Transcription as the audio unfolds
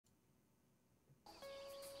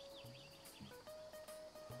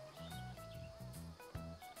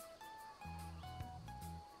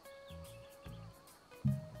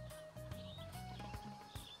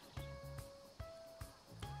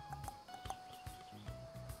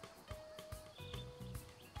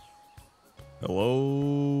Hello,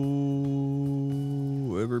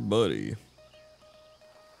 everybody.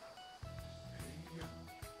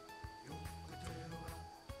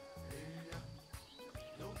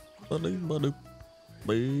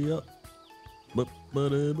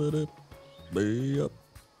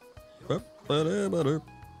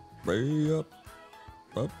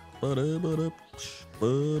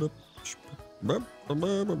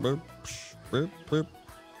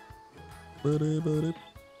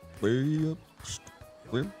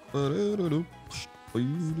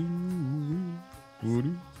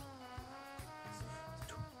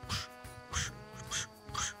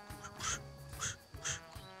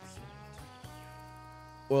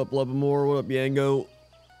 What up, Lovamore? What up, Yango?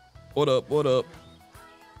 What up? What up?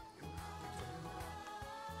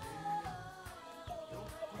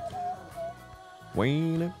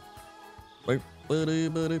 Wayne.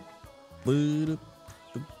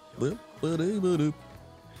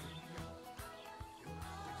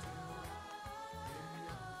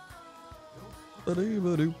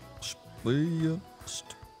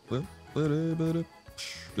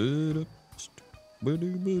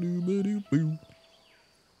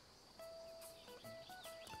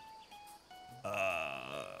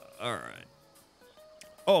 All right.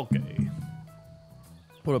 Okay.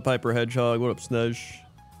 What up, Piper Hedgehog? What up, Snudge?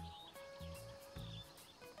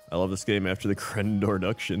 I love this game after the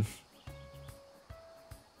Crendorduction.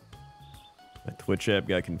 My Twitch app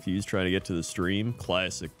got confused trying to get to the stream.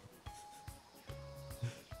 Classic.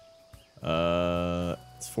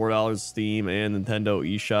 It's $4 Steam and Nintendo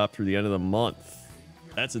eShop through the end of the month.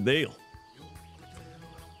 That's a deal.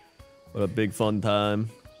 What a big fun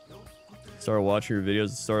time. Started watching your videos at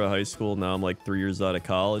the start of high school. Now I'm like 3 years out of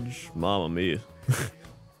college. Mamma mia.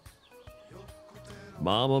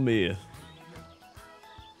 Mamma mia.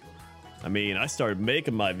 I mean, I started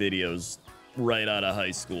making my videos right out of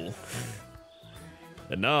high school.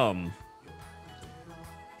 And now I'm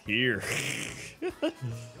here.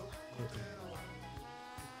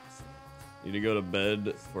 Need to go to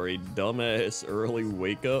bed for a dumbass early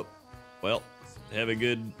wake up. Well, have a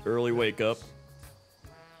good early wake up.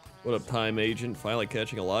 What up, Time Agent? Finally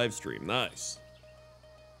catching a live stream. Nice.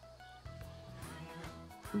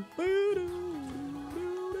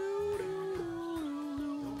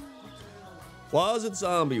 Closet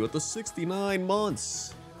Zombie with the 69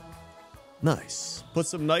 months. Nice. Put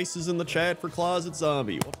some nices in the chat for Closet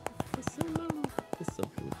Zombie.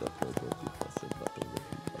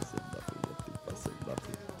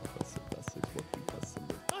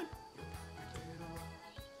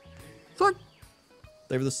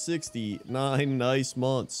 They were the 69 nice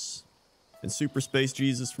months. And Super Space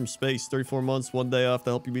Jesus from Space, 34 months, 1 day off to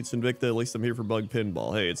help you beat Invicta. At least I'm here for Bug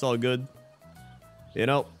Pinball. Hey, it's all good. You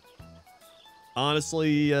know,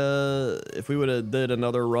 honestly, if we would have did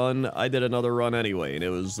another run, I did another run anyway, and it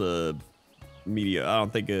was media. I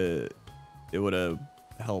don't think it would have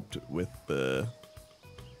helped with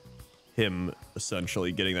him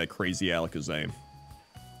essentially getting that crazy Alakazam,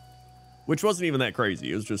 which wasn't even that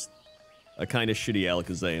crazy. It was just a kind of shitty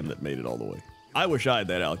Alakazam that made it all the way. I wish I had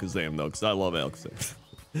that Alakazam though, because I love Alakazam.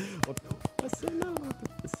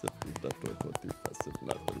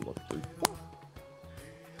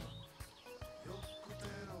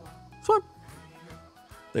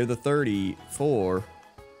 They're the 34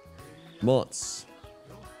 months.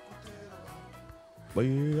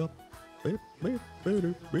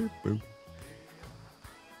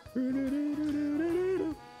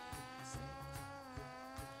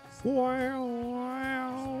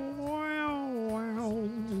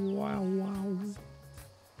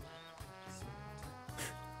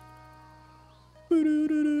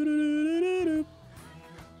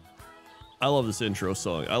 I love this intro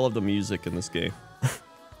song. I love the music in this game.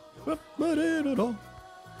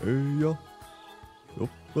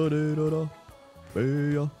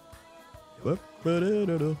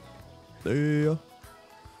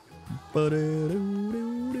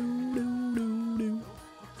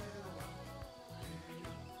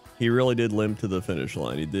 He really did limp to the finish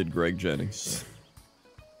line. He did Greg Jennings.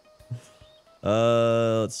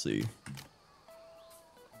 Let's see.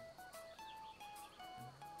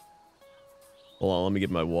 Hold on, let me get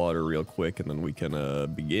my water real quick and then we can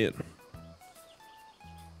begin.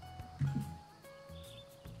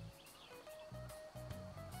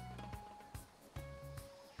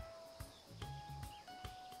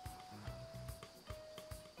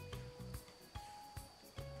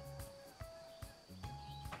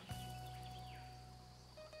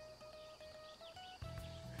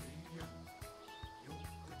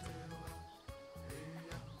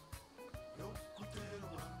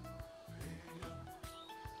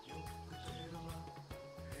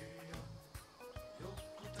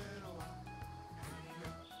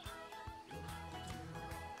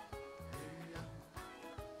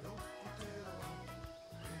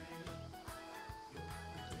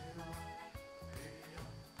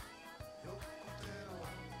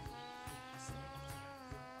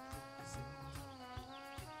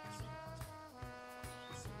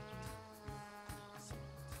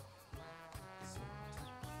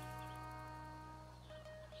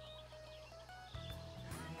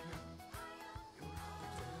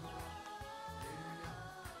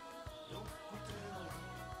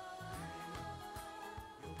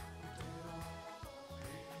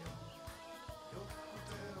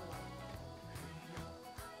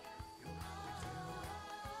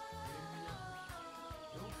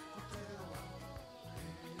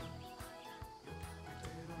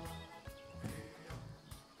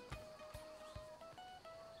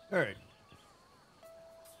 All right.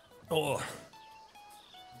 Oh.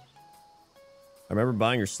 I remember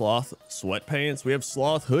buying your sloth sweatpants. We have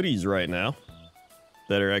sloth hoodies right now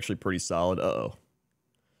that are actually pretty solid. Uh-oh.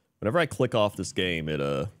 Whenever I click off this game,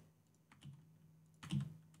 it,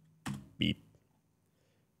 beep.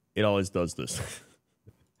 It always does this.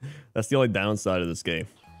 That's the only downside of this game.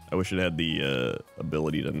 I wish it had the,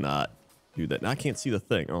 ability to not do that. Now I can't see the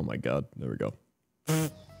thing. Oh my god. There we go.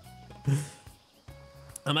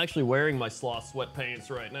 I'm actually wearing my sloth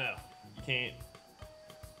sweatpants right now. You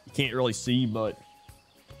can't really see, but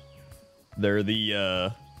they're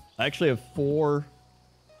the, I actually have 4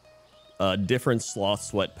 different sloth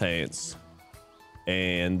sweatpants,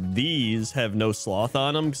 and these have no sloth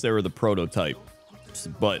on them because they were the prototype.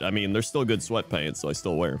 But I mean, they're still good sweatpants, so I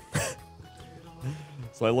still wear them.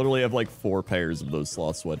 So I literally have like 4 pairs of those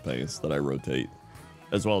sloth sweatpants that I rotate,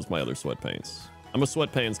 as well as my other sweatpants. I'm a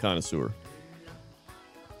sweatpants connoisseur.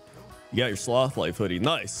 You got your sloth life hoodie.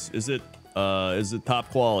 Nice. Is it top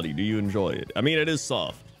quality? Do you enjoy it? I mean, it is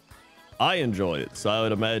soft. I enjoy it, so I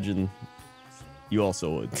would imagine you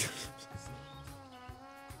also would.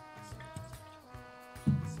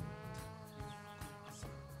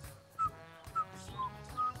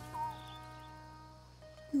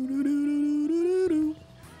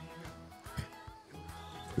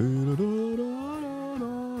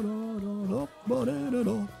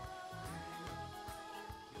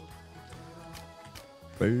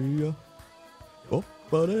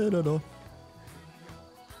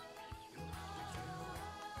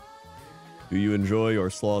 Do you enjoy your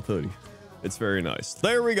sloth hoodie? It's very nice.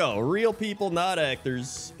 There we go. Real people, not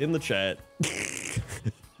actors, in the chat.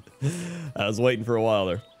 I was waiting for a while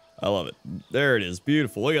there. I love it. There it is.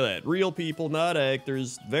 Beautiful. Look at that. Real people, not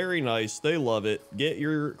actors. Very nice. They love it. Get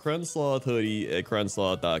your Crensloth hoodie at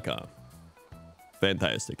crensloth.com.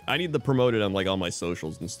 Fantastic. I need to promote it on like all my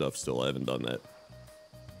socials and stuff still. I haven't done that.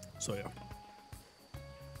 So yeah.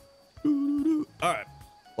 All right.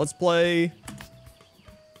 Let's play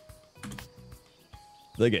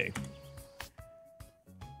the game.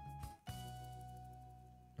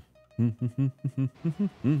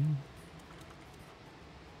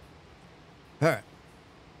 All right.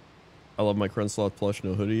 I love my Crensloth plush.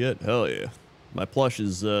 No hoodie yet? Hell yeah. My plush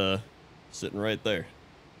is sitting right there.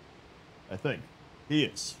 I think. He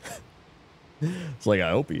is. It's like,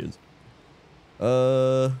 I hope he is.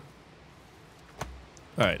 All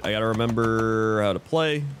right. I gotta remember how to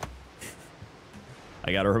play.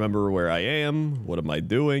 I gotta remember where I am. What am I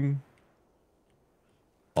doing?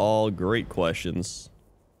 All great questions.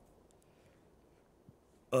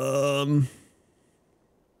 So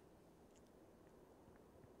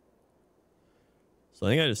I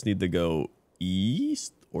think I just need to go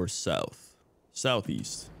east or south?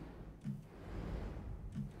 Southeast.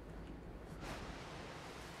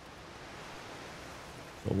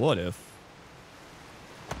 So what if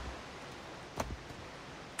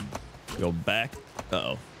go back?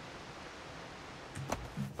 Uh-oh.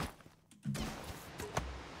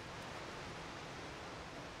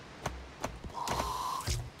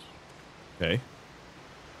 Okay.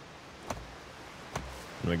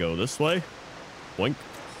 I'm gonna go this way. Boink,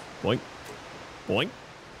 boink, boink.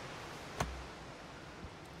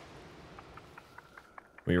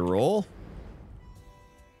 We roll.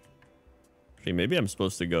 Okay, maybe I'm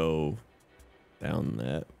supposed to go down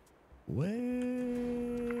that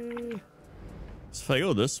way. So if I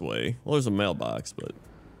go this way, well, there's a mailbox, but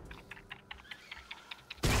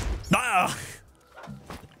ah,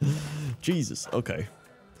 Jesus. Okay.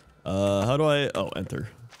 How do I? Oh, enter.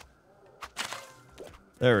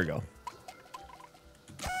 There we go.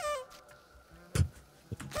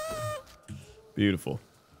 Beautiful.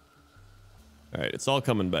 All right, it's all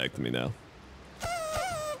coming back to me now.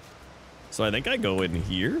 So I think I go in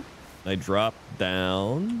here. I drop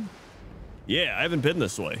down. Yeah, I haven't been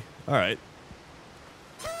this way. All right.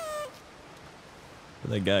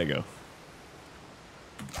 Where'd that guy go?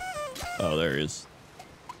 Oh, there he is.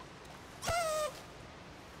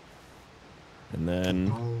 And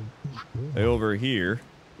then over here,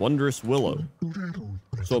 Wondrous Willow.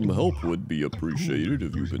 Some help would be appreciated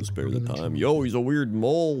if you can spare the time. Yo, he's a weird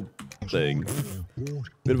mole thing.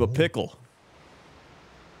 Bit of a pickle.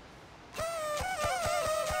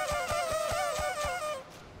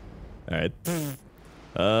 All right.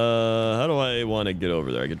 How do I want to get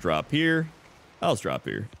over there? I could drop here. I'll just drop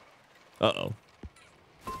here. Uh-oh.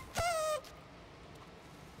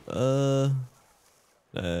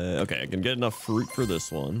 Okay, I can get enough fruit for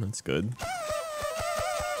this one. That's good.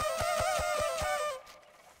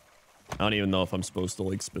 I don't even know if I'm supposed to,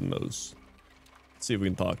 like, spin those. Let's see if we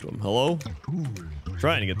can talk to him. Hello?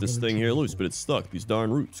 Trying to get this thing here loose, but it's stuck. These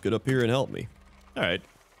darn roots. Get up here and help me. All right.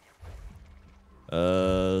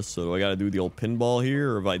 So do I gotta do the old pinball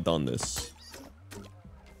here, or have I done this?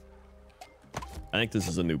 I think this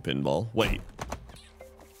is a new pinball. Wait.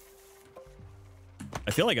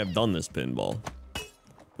 I feel like I've done this pinball.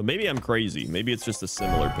 But maybe I'm crazy. Maybe it's just a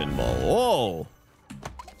similar pinball. Whoa!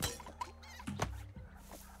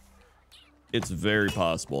 It's very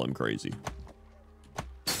possible I'm crazy.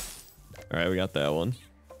 Alright, we got that one.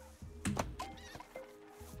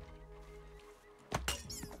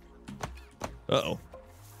 Uh-oh.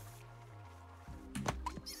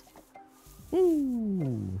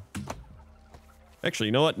 Woo! Actually,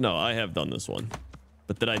 you know what? No, I have done this one.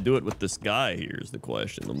 But did I do it with this guy here is the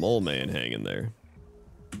question. The mole man hanging there.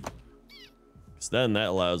 Because then that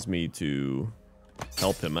allows me to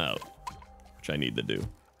help him out. Which I need to do.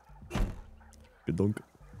 Good dunk.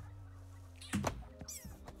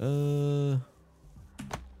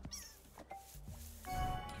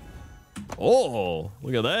 Oh,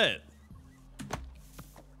 look at that.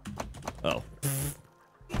 Oh.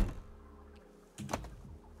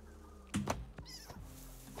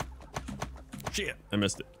 Shit, I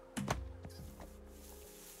missed it.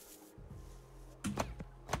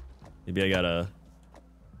 Maybe I gotta...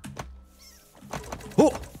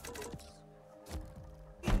 Oh!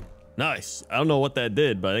 Nice. I don't know what that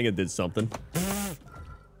did, but I think it did something.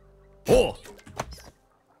 Oh!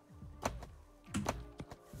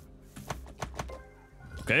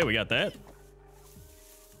 Okay, we got that.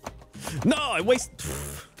 No, I wasted...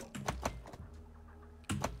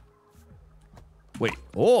 Wait,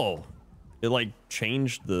 oh! It, like,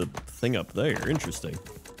 changed the thing up there. Interesting.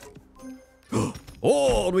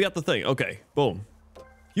 Oh, we got the thing. Okay, boom.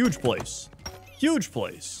 Huge place. Huge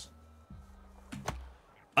place.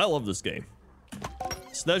 I love this game.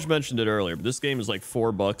 Snej mentioned it earlier, but this game is like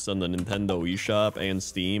 $4 on the Nintendo eShop and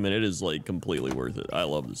Steam, and it is, like, completely worth it. I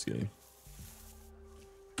love this game.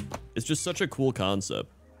 It's just such a cool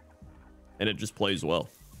concept. And it just plays well.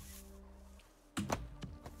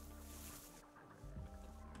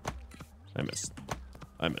 I missed.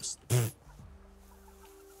 I missed.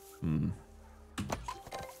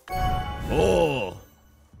 Oh!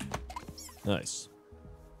 Nice.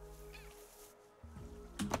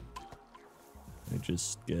 I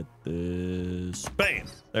just get this. Bam!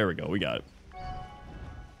 There we go. We got it.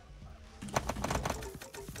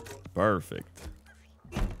 Perfect.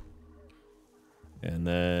 And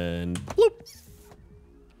then... Bloop!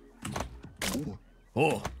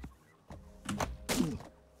 Oh!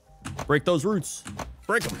 Break those roots.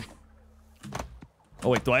 Break them. Oh,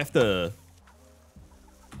 wait. Do I have to...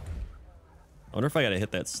 I wonder if I gotta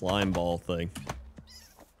hit that slime ball thing.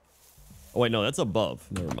 Oh, wait. No, that's above.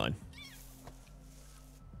 Never mind.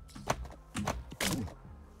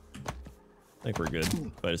 I think we're good.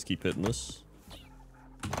 If I just keep hitting this.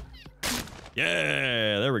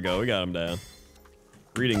 Yeah! There we go. We got him down.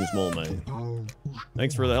 Greetings, Mole Man.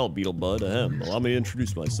 Thanks for the help, Beetle Bud. Ahem. Allow me to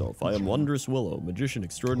introduce myself. I am Wondrous Willow, magician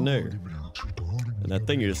extraordinaire. And that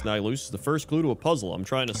thing you just knocked loose is the first clue to a puzzle I'm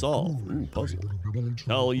trying to solve. Ooh, puzzle.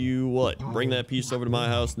 Tell you what, bring that piece over to my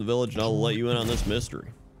house in the village and I'll let you in on this mystery.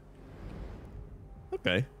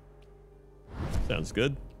 Okay. Sounds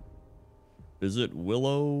good. Visit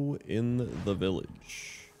Willow in the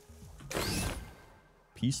village.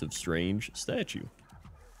 Piece of strange statue.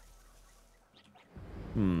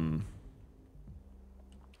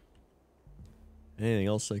 Anything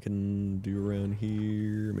else I can do around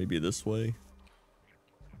here? Maybe this way.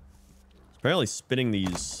 Apparently spinning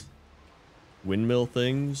these windmill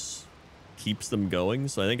things keeps them going,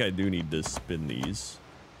 so I think I do need to spin these.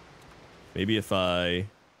 Maybe if I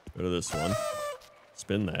go to this one,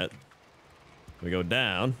 spin that, we go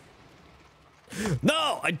down.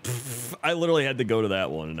 No! I literally had to go to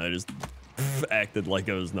that one, and I just acted like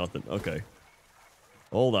it was nothing. Okay.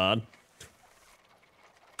 Hold on.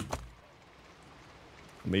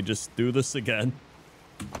 Let me just do this again.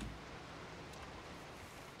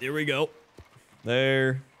 Here we go.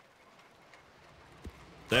 There.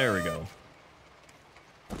 There we go.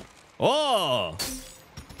 Oh!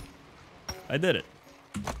 I did it.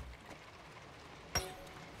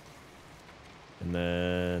 And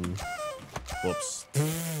then... Whoops.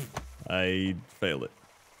 I failed it.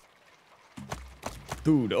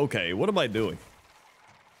 Dude, okay. What am I doing?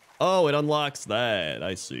 Oh, it unlocks that.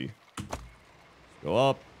 I see. Go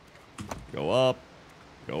up. Go up.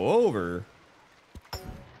 Go over.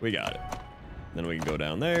 We got it. Then we can go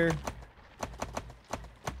down there.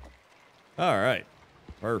 All right.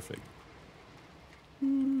 Perfect.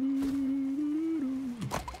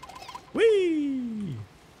 Whee!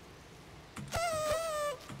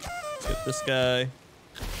 this guy.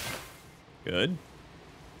 Good.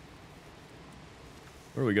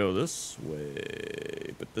 Where do we go? This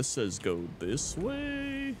way. But this says go this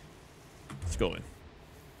way. Let's go in.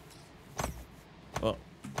 Oh.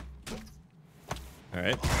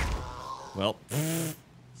 Alright. Well,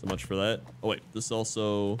 so much for that. Oh wait, this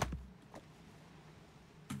also...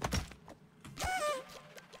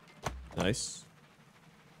 Nice.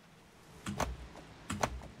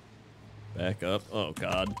 Back up. Oh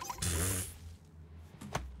god.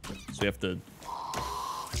 So we have to...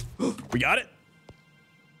 We got it!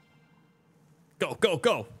 Go, go,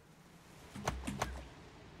 go!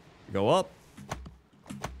 Go up.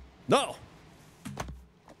 No!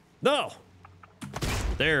 No!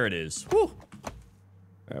 There it is. Whew!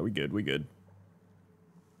 Alright, we good, we good.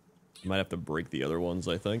 Might have to break the other ones,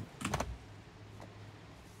 I think.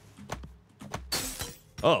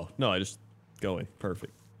 Oh, no, I just... Going.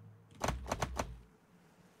 Perfect.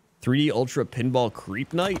 3D Ultra Pinball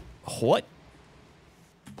Creep Night? What?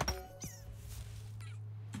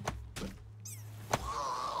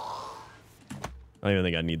 I don't even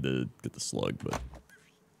think I need to get the slug, but...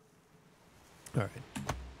 Alright.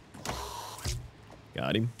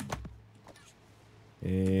 Got him.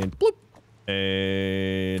 And bloop.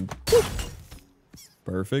 And bloop.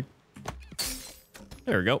 Perfect.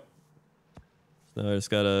 There we go. So now I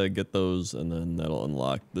just gotta get those, and then that'll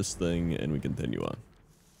unlock this thing, and we continue on.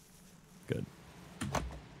 Good.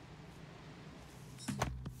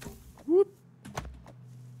 Whoop.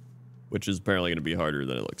 Which is apparently gonna be harder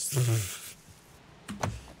than it looks.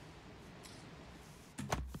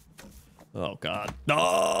 Oh god. No,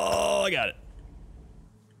 I got it.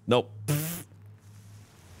 Nope.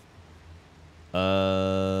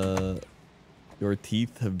 Your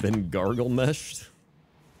teeth have been gargle meshed.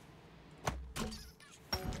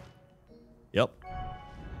 Yep.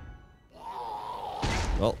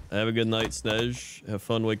 Well, have a good night, Snej. Have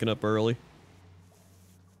fun waking up early.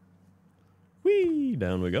 Whee!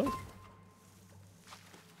 Down we go.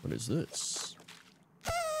 What is this?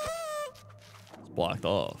 It's blocked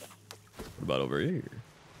off. What about over here?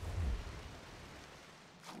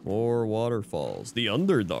 More waterfalls. The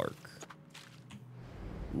Underdark.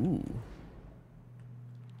 Ooh.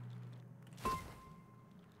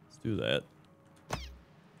 Let's do that.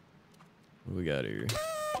 What do we got here?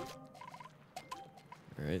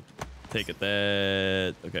 Alright. Take it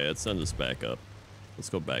that... Okay, that sends us back up. Let's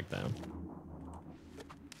go back down.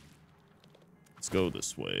 Let's go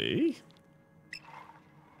this way.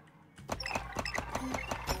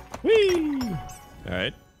 Whee!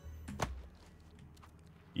 Alright.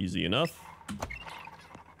 Easy enough.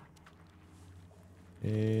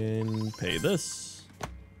 And pay this.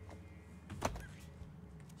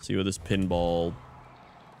 See what this pinball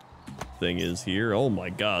thing is here. Oh my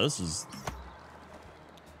god, this is...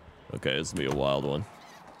 Okay, this is gonna be a wild one.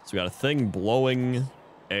 So we got a thing blowing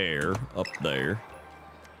air up there.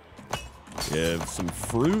 We have some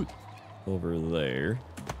fruit over there.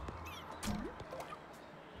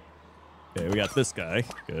 Okay, we got this guy.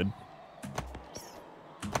 Good.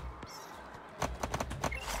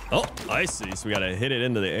 Oh, I see. So we gotta hit it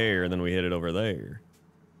into the air, and then we hit it over there.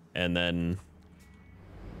 And then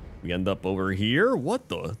we end up over here? What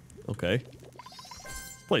the? Okay.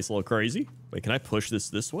 This place is a little crazy. Wait, can I push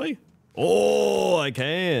this way? Oh, I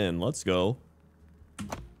can. Let's go.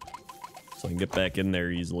 So I can get back in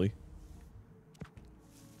there easily.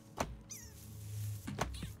 This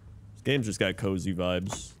game's just got cozy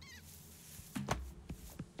vibes.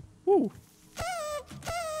 Woo.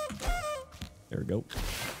 There we go.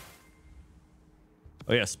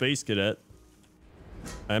 Oh yeah, Space Cadet.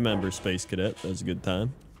 I remember Space Cadet. That was a good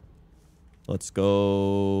time. Let's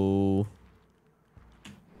go...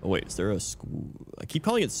 Oh wait, is there a I keep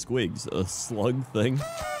calling it squigs. A slug thing.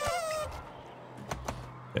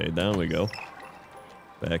 Okay, down we go.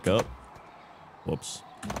 Back up. Whoops.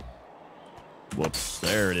 Whoops.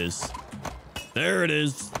 There it is. There it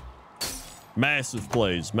is. Massive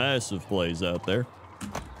plays out there.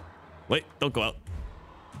 Wait, don't go out.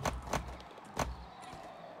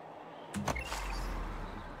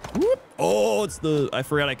 Whoop. Oh, it's the... I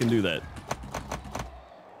forgot I can do that.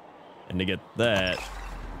 And to get that...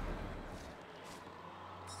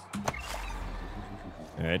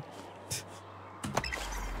 Alright.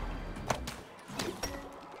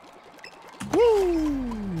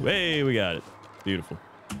 Woo! Hey, we got it. Beautiful.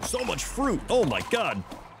 So much fruit. Oh my god.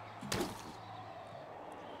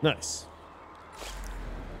 Nice.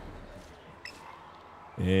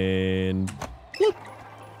 And... Whoop.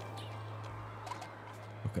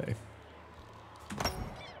 Okay.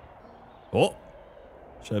 Oh!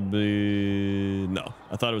 Should be... No.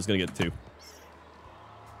 I thought it was gonna get two.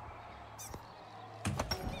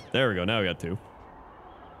 There we go. Now we got 2.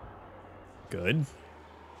 Good.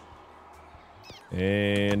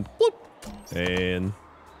 And bloop. And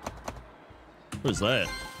what is that?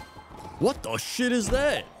 What the shit is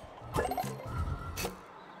that?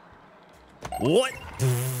 What?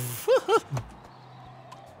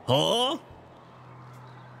 Huh?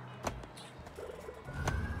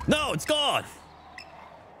 No, it's gone.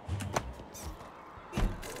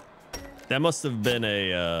 That must have been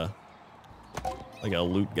a like a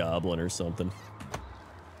loot goblin or something.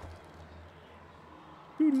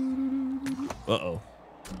 Uh-oh.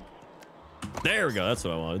 There we go. That's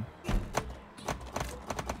what I wanted.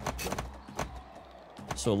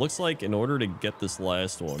 So it looks like in order to get this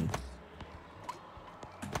last one,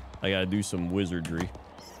 I gotta do some wizardry.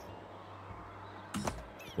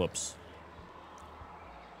 Whoops.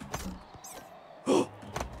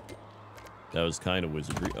 That was kind of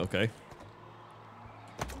wizardry. Okay.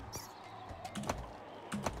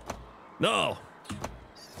 No!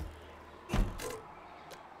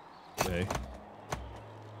 Okay.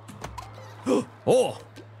 Oh!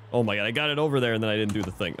 Oh my god, I got it over there and then I didn't do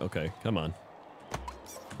the thing. Okay, come on.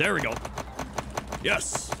 There we go.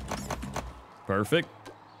 Yes! Perfect.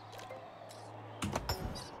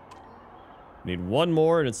 Need one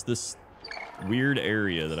more and it's this weird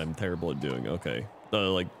area that I'm terrible at doing. Okay.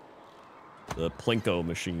 The Plinko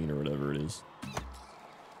machine or whatever it is.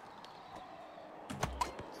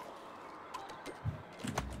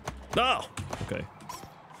 No! Okay.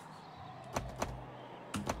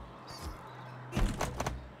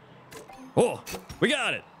 Oh! We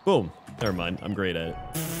got it! Boom. Never mind. I'm great at it.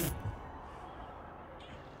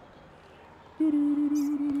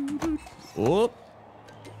 Whoop.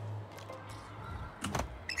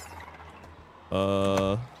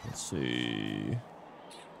 Let's see.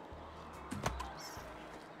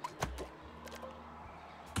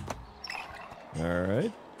 All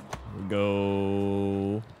right. We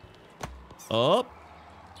go up.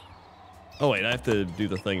 Oh wait, I have to do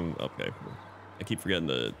the thing. Okay. I keep forgetting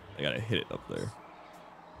I gotta hit it up there.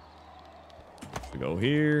 So go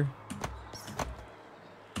here.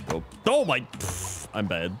 Go. Oh my! I'm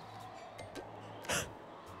bad. Go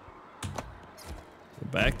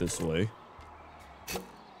back this way.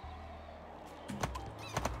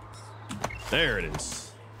 There it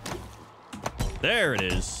is. There it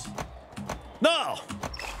is. No!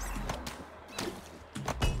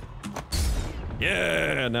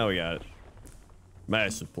 Yeah, now we got it.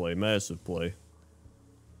 Massive play, massive play.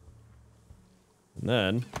 And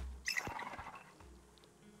then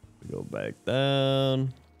we go back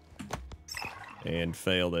down and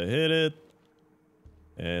fail to hit it.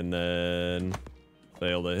 And then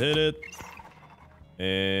fail to hit it.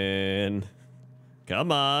 And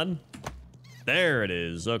come on. There it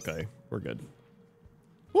is. Okay, we're good.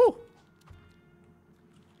 Woo!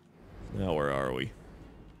 Now where are we?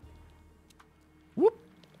 Whoop.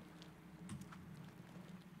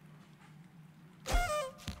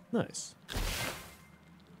 Nice.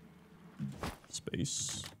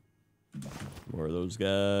 Space. More of those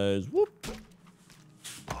guys. Whoop.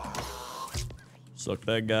 Suck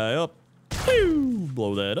that guy up. Pew!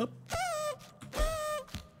 Blow that up.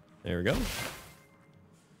 There we go.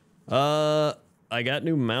 I got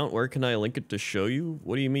new mount. Where can I link it to show you?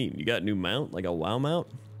 What do you mean? You got new mount? Like a WoW mount?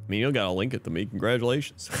 I mean, you don't gotta link it to me.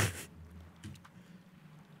 Congratulations.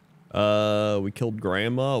 We killed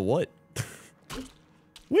Grandma. What?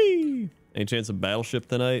 Whee! Any chance of Battleship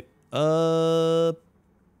tonight? Probably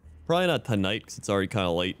not tonight because it's already kind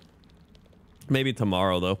of late. Maybe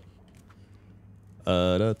tomorrow though.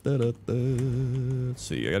 Let's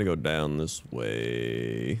see. I gotta go down this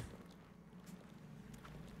way.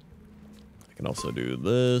 I can also do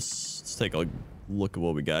this. Let's take a look at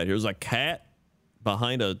what we got here. There's a cat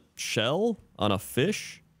behind a shell on a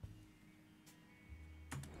fish.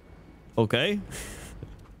 Okay.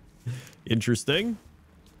 Interesting.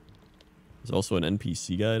 There's also an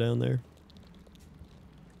NPC guy down there.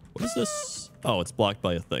 What is this? Oh, it's blocked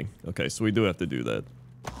by a thing. Okay, so we do have to do that.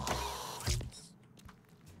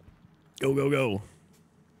 Go, go, go.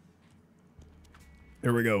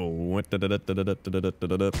 Here we go.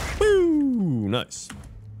 Woo! Nice.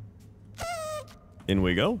 In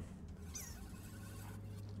we go.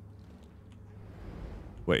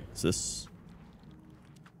 Wait, is this...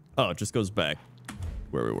 Oh, it just goes back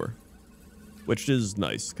where we were. Which is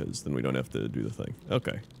nice, because then we don't have to do the thing.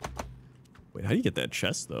 Okay. Wait, how do you get that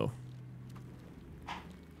chest, though? I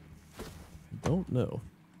don't know.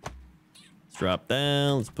 Let's drop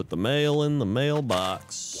down. Let's put the mail in the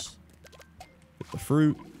mailbox. Get the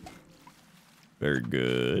fruit. Very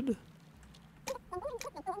good.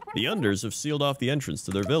 The Unders have sealed off the entrance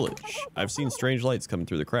to their village. I've seen strange lights coming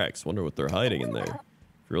through the cracks. Wonder what they're hiding in there.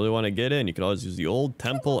 If you really want to get in, you can always use the old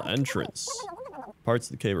temple entrance. Parts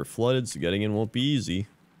of the cave are flooded, so getting in won't be easy.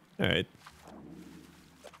 Alright.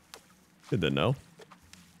 Good to know.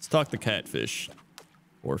 Let's talk to catfish.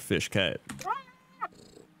 Or fish cat.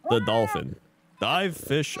 The dolphin. Dive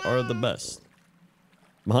fish are the best.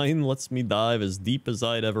 Mine lets me dive as deep as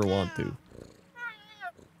I'd ever want to.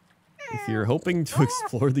 If you're hoping to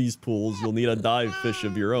explore these pools, you'll need a dive fish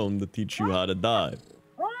of your own to teach you how to dive.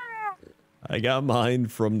 I got mine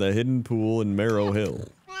from the hidden pool in Marrow Hill.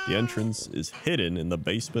 The entrance is hidden in the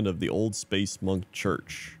basement of the old Space Monk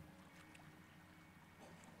Church.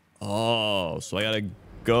 Oh, so I gotta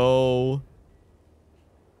go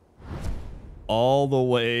all the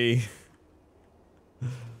way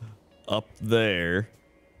up there.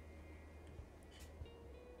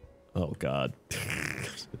 Oh, God.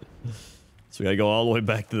 So we gotta go all the way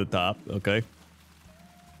back to the top. Okay.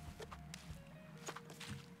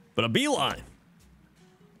 But a beeline.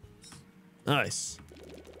 Nice.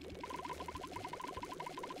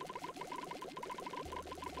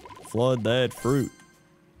 Flood that fruit.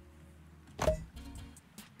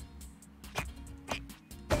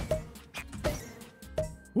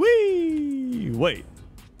 Whee! Wait.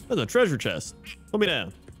 That's a treasure chest. Put me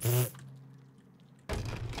down.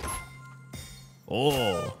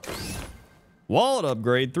 Oh. Wallet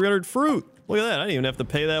upgrade, 300 fruit. Look at that. I didn't even have to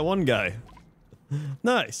pay that one guy.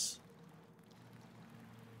 Nice.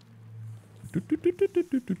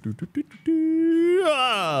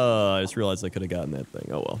 Ah, I just realized I could have gotten that thing.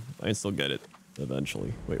 Oh well. I can still get it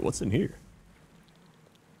eventually. Wait, what's in here?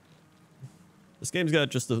 This game's got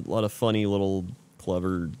just a lot of funny little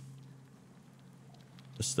clever,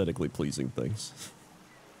 aesthetically pleasing things.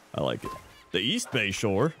 I like it. The East Bay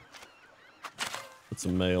Shore. Put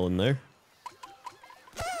some mail in there.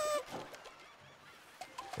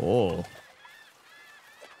 Oh.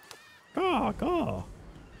 Caw, caw.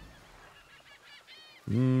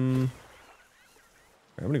 I'm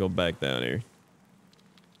gonna go back down here.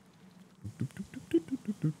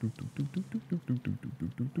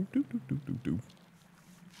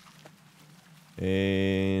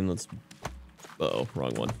 And let's... Uh-oh,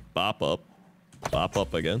 wrong one. Bop up. Bop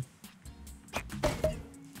up again.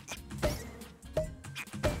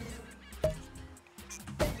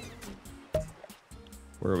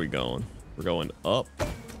 Where are we going? We're going up.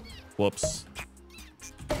 Whoops.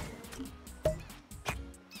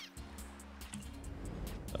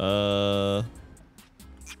 Hold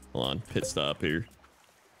on. Pit stop here.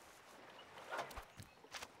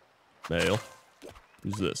 Mail.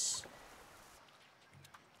 Who's this?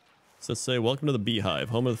 Let's say, welcome to the Beehive,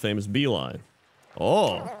 home of the famous beeline.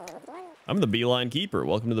 Oh, I'm the beeline keeper.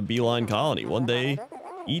 Welcome to the beeline colony. One day,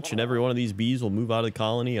 each and every one of these bees will move out of the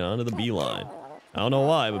colony and onto the beeline. I don't know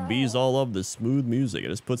why, but bees all love this smooth music. It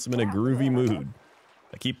just puts them in a groovy mood.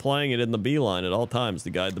 I keep playing it in the beeline at all times to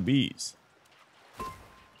guide the bees.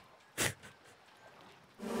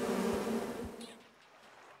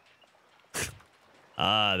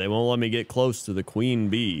 Ah, they won't let me get close to the queen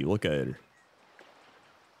bee. Look at her.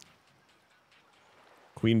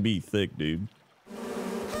 Queen bee thick, dude.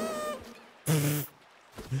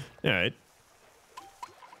 Alright.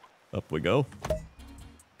 Up we go.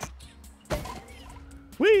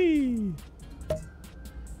 Whee!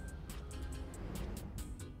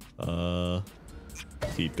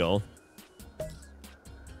 Keep going.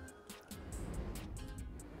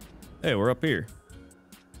 Hey, we're up here.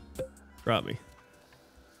 Drop me.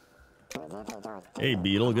 Hey,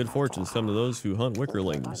 Beetle, good fortunes come to those who hunt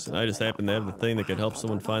wickerlings. And I just happen to have the thing that could help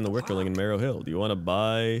someone find the wickerling in Marrow Hill. Do you want to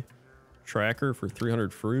buy tracker for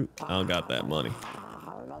 300 fruit? I don't got that money.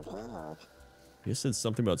 You said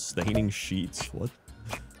something about staining sheets. What?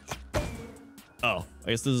 Oh,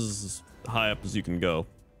 I guess this is as high up as you can go.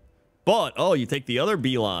 But, oh, you take the other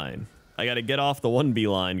beeline. I got to get off the one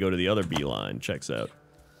beeline, go to the other beeline. Checks out.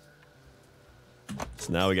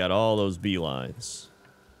 So now we got all those beelines.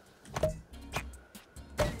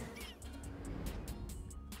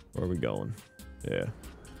 Where are we going? Yeah.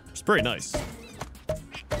 It's pretty nice.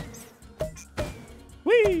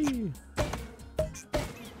 Whee!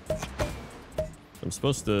 I'm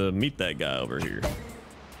supposed to meet that guy over here.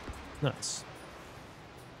 Nice.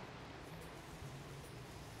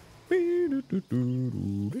 What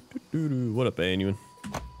up, Anuan?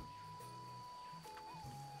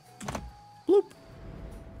 Bloop.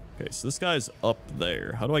 Okay, so this guy's up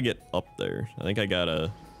there. How do I get up there? I think I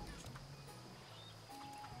gotta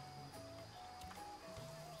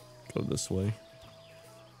go this way.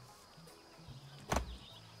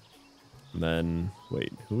 And then,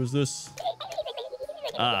 wait, who is this?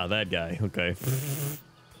 Ah, that guy. Okay.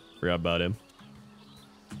 Forgot about him.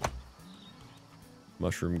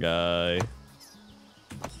 Mushroom guy.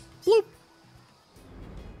 Bloop.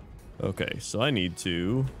 Okay, so I need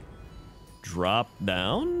to drop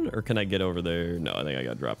down, or can I get over there? No, I think I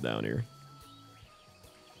got to drop down here.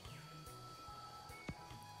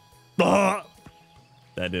 Ah!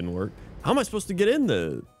 That didn't work. How am I supposed to get in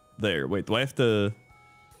there? Wait, do I have to?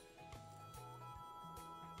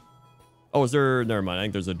 Oh, is there? Never mind. I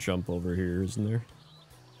think there's a jump over here, isn't there?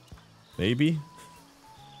 Maybe.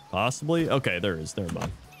 Possibly. Okay, there is. Never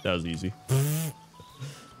mind. That was easy.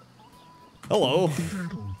 Hello.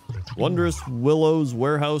 Wondrous Willow's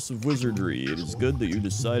Warehouse of Wizardry. It is good that you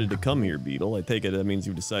decided to come here, Beetle. I take it that means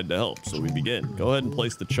you decided to help, so we begin. Go ahead and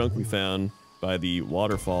place the chunk we found by the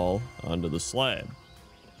waterfall onto the slab.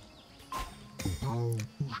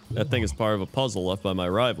 That thing is part of a puzzle left by my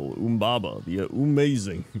rival, Umbaba, the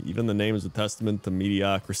amazing. Even the name is a testament to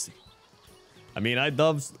mediocrity. I mean, I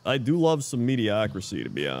do love some mediocrity, to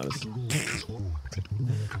be honest.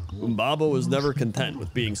 Umbaba was never content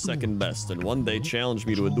with being second best, and one day challenged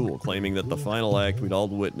me to a duel, claiming that the final act we'd all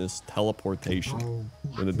witnessed, teleportation.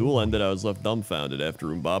 When the duel ended, I was left dumbfounded after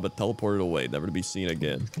Umbaba teleported away, never to be seen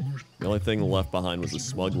again. The only thing left behind was a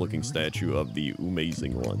smug-looking statue of the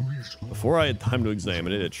amazing one. Before I had time to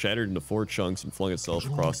examine it, it shattered into 4 chunks and flung itself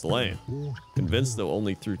across the land. Convinced that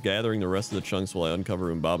only through gathering the rest of the chunks will I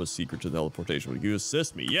uncover Umbaba's secret to teleportation. Would you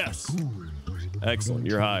assist me? Yes! Excellent,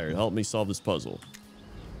 you're hired. Help me solve this puzzle.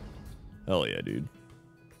 Hell yeah, dude.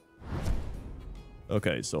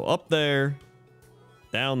 Okay, so up there,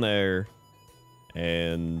 down there,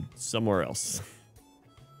 and somewhere else.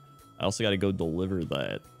 I also got to go deliver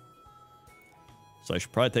that. So I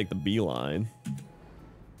should probably take the beeline.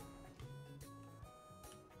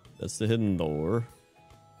 That's the hidden door.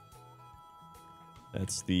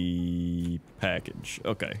 That's the package.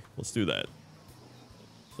 Okay, let's do that.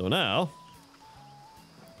 So now...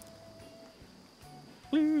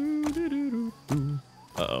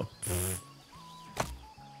 Uh-oh.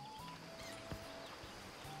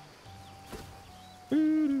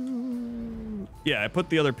 Yeah, I put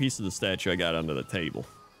the other piece of the statue I got under the table.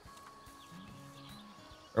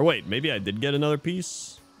 Or wait, maybe I did get another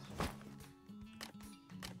piece?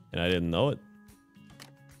 And I didn't know it?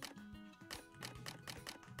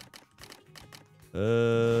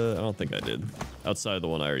 I don't think I did. Outside of the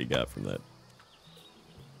one I already got from that.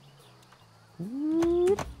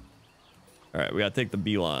 Alright, we gotta take the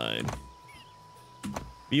beeline.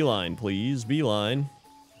 Beeline, please. Beeline.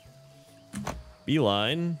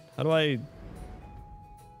 Beeline. How do I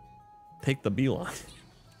take the beeline?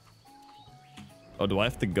 Oh, do I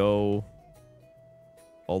have to go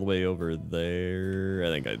all the way over there? I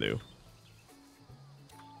think I do.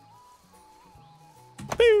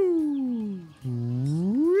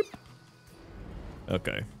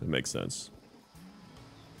 Okay, that makes sense.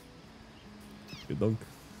 Good dunk.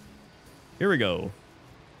 Here we go.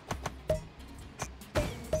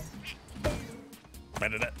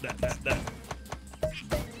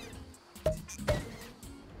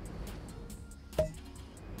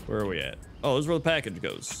 Where are we at? Oh, this is where the package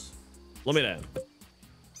goes. Let me down.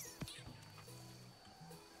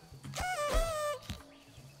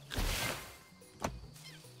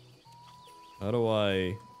 How do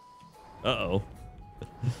I... Uh-oh.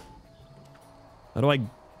 How do I...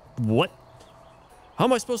 What? How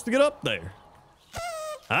am I supposed to get up there?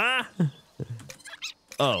 Huh?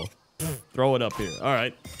 Oh. Throw it up here. All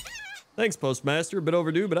right. Thanks, Postmaster. A bit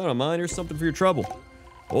overdue, but I don't mind. Here's something for your trouble.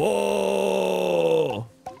 Oh!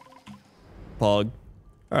 Pog.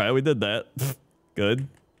 All right, we did that. Good.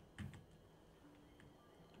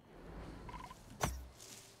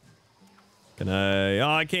 Can I... Oh,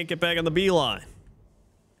 I can't get back on the beeline.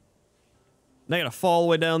 And I gotta fall all the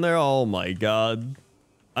way down there? Oh, my God.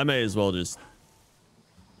 I may as well just...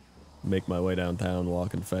 make my way downtown,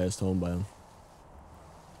 walking fast, homebound.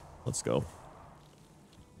 Let's go.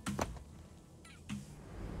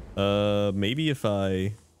 Maybe if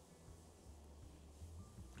I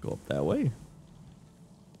go up that way.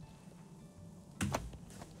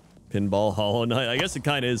 Pinball Hollow Knight. I guess it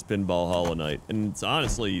kind of is Pinball Hollow Knight, and it's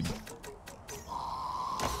honestly...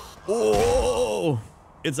 Oh!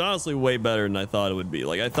 It's honestly way better than I thought it would be.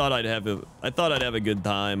 Like I thought I'd have a good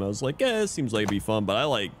time. I was like, yeah, it seems like it'd be fun, but I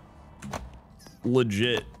like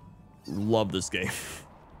legit love this game.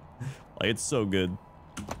 Like it's so good.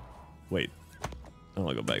 Wait, I don't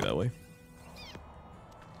want to go back that way.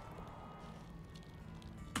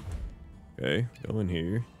 Okay, go in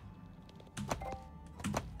here.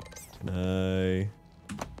 Can I...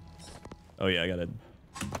 Oh yeah, I gotta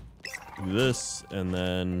do this and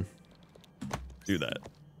then do that.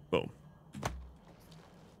 Boom.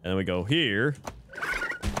 And then we go here.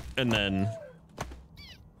 And then...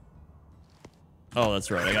 Oh,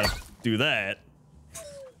 that's right. I gotta do that.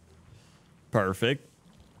 Perfect.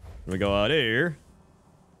 And we go out here.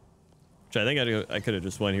 Which I think I could have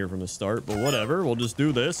just went here from the start, but whatever. We'll just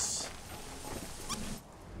do this.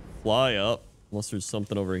 Fly up. Unless there's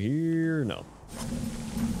something over here. No.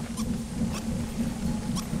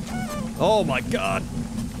 Oh my god.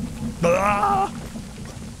 Ah!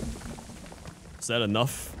 Is that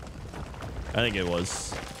enough? I think it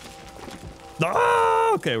was.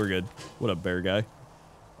 Ah! Okay, we're good. What up, bear guy?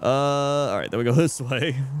 Alright, then we go this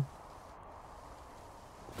way. Am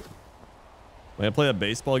I gonna play that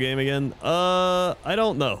baseball game again? I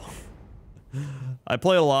don't know. I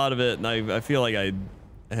played a lot of it, and I feel like I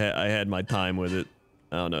had my time with it.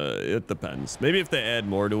 I don't know. It depends. Maybe if they add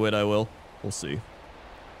more to it, I will. We'll see.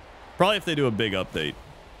 Probably if they do a big update,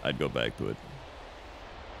 I'd go back to it.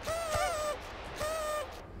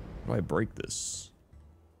 How do I break this?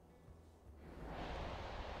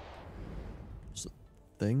 There's a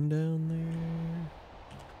thing down there.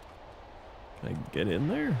 Can I get in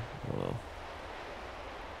there? I don't know.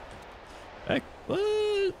 Heck,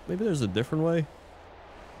 what? Maybe there's a different way.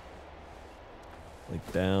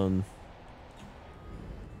 Like down.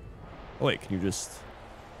 Oh wait, can you just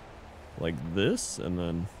like this and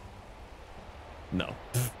then? No.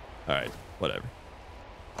 All right, whatever.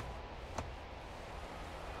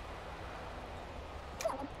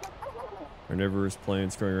 Carnivorous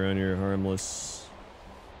plants growing around here, harmless.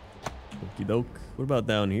 Okie doke. What about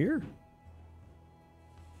down here?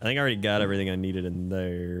 I think I already got everything I needed in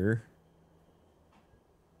there.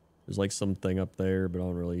 There's like something up there, but I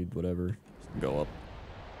don't really, whatever. Just go up.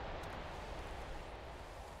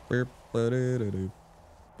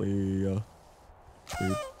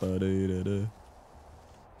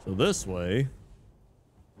 So this way,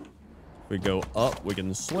 if we go up, we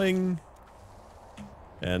can swing.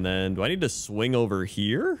 And then, do I need to swing over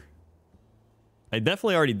here? I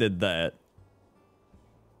definitely already did that.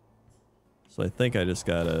 So I think I just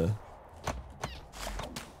gotta...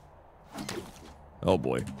 Oh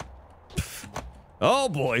boy. Oh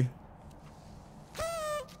boy.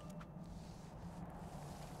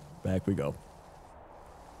 Back we go.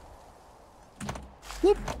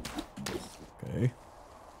 Whoop. Okay.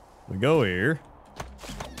 We go here.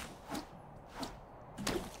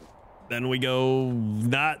 Then we go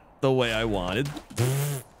not the way I wanted.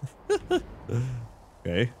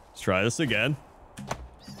 Okay, let's try this again.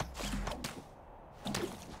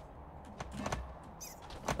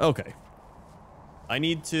 Okay. I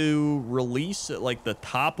need to release at like the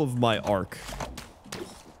top of my arc.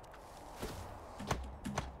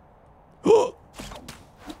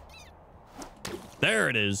 There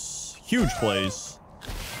it is. Huge plays.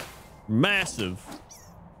 Massive.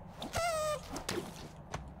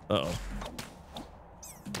 Uh-oh.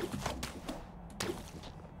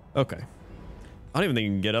 Okay. I don't even think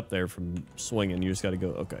you can get up there from swinging. You just got to go.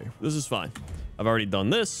 Okay. This is fine. I've already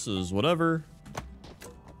done this. This is whatever.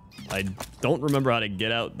 I don't remember how to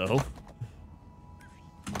get out, though.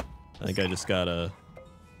 I think I just got to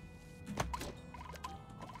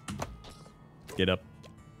get up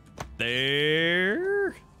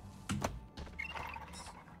there.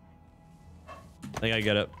 I think I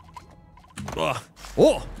get up. Ugh.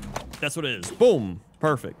 Oh, that's what it is. Boom.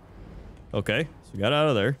 Perfect. Okay, so we got out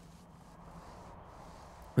of there.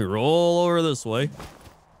 We roll over this way.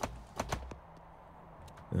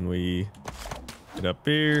 And we get up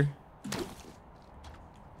here.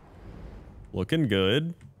 Looking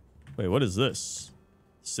good. Wait, what is this?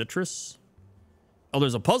 Citrus? Oh,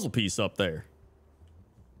 there's a puzzle piece up there.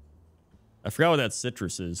 I forgot what that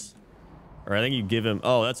citrus is. Or I think you give him...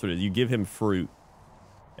 Oh, that's what it is. You give him fruit.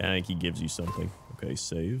 And I think he gives you something. Okay,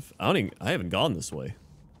 save. I haven't gone this way.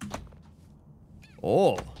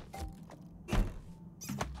 Oh.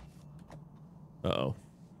 Uh-oh.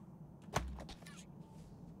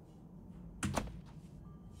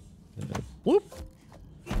 Whoop.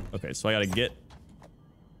 Okay, so I gotta get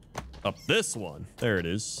up this one. There it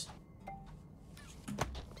is.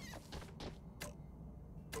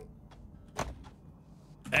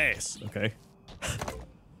 Ass. Okay.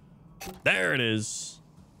 There it is.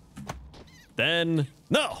 Then...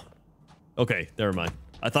 No! Okay, never mind.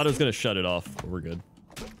 I thought it was gonna shut it off, but we're good.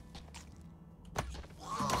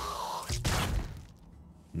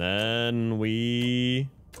 Then we...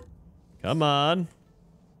 Come on.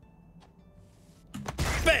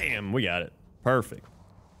 Bam! We got it. Perfect.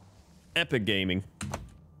 Epic gaming.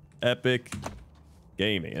 Epic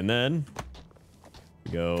gaming. And then...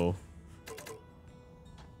 We go...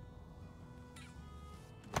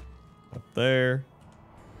 Up there.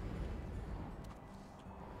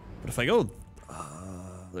 But if I go...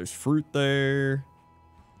 there's fruit there.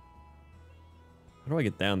 How do I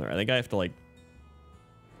get down there? I think I have to, like...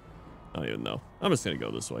 I don't even know. I'm just going to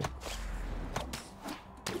go this way.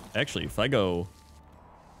 Actually, if I go...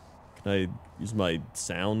 Can I use my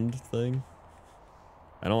sound thing?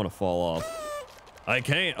 I don't want to fall off. I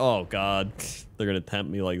can't. Oh, God. They're going to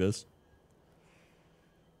tempt me like this.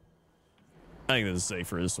 I think this is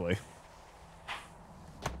safer this way.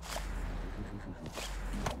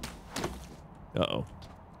 Uh-oh.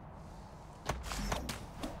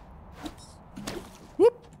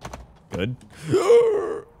 Whoop. Good.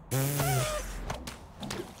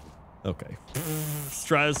 Okay. Let's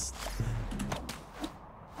try this.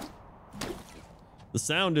 The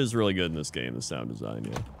sound is really good in this game, the sound design,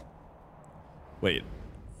 yeah. Wait.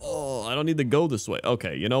 Oh, I don't need to go this way.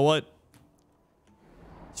 Okay, you know what?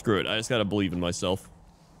 Screw it. I just gotta believe in myself.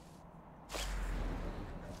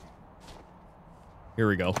 Here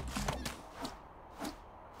we go.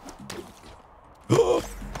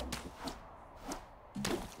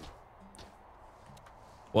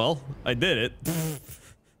 Well, I did it.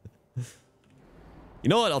 You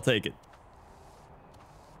know what? I'll take it.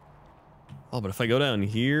 Oh, but if I go down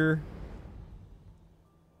here...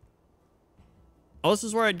 Oh, this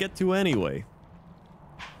is where I'd get to anyway.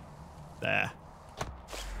 Ah.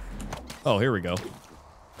 Oh, here we go.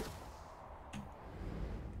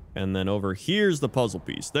 And then over here's the puzzle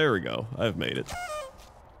piece. There we go. I've made it.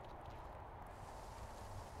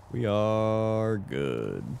 We are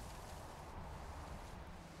good.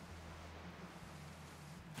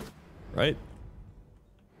 Right?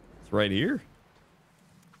 It's right here.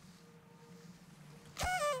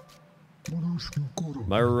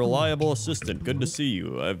 My reliable assistant, good to see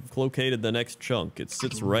you. I've located the next chunk. It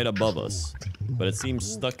sits right above us, but it seems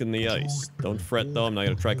stuck in the ice. Don't fret though, I'm not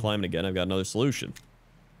gonna try climbing again. I've got another solution.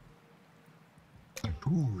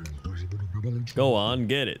 Go on,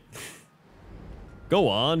 get it. Go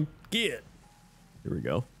on, get. Here we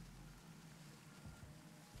go.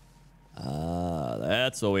 Ah,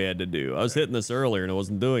 that's what we had to do. I was hitting this earlier and it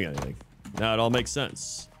wasn't doing anything. Now it all makes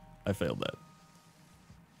sense. I failed that.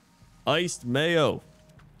 Iced Mayo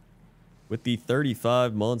with the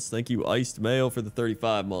 35 months. Thank you, Iced Mayo, for the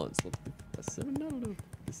 35 months.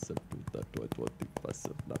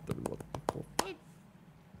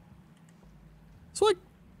 Sweet.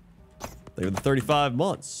 They were the 35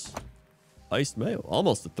 months. Iced Mayo,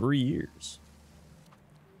 almost to 3 years.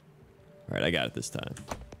 All right, I got it this time.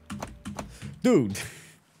 Dude.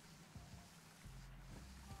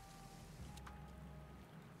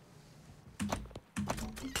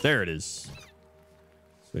 There it is.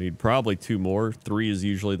 So we need probably 2 more. 3 is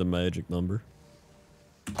usually the magic number.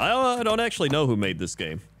 I don't actually know who made this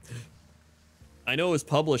game. I know it was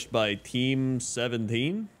published by Team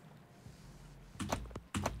 17.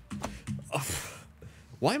 Oh,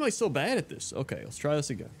 why am I so bad at this? Okay, let's try this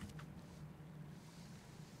again.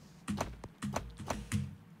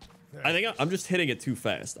 I think I'm just hitting it too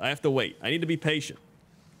fast. I have to wait. I need to be patient.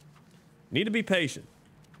 Need to be patient.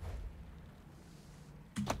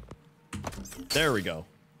 There we go.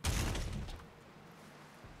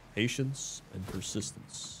 Patience and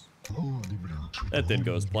persistence. That didn't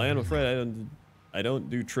go as planned. I'm afraid I don't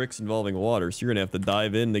do tricks involving water, so you're gonna have to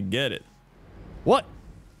dive in to get it. What?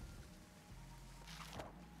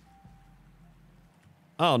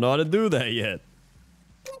 I don't know how to do that yet.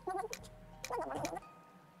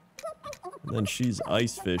 And then she's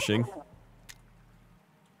ice fishing.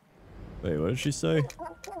 Wait, what did she say?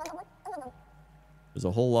 There's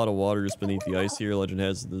a whole lot of water just beneath the ice here. Legend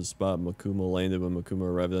has the spot Makuma landed when Makuma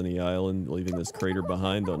arrived on the island, leaving this crater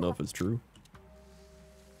behind. Don't know if it's true.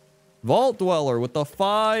 Vault Dweller with the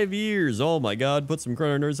 5 years. Oh my god. Put some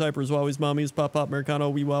Chrono Nerds, Hypers, Wowies, Mommies, Pop Pop, Americano,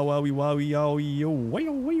 Wee Wow Wowie Wowie Yowie Yo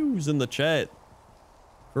Wayoos in the chat.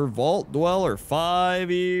 For Vault Dweller, 5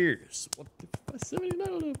 years. What the passive?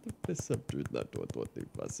 Not what the passive, not what the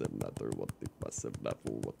passive, not what the passive, not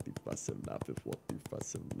what the passive, not what the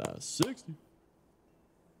passive, not 60.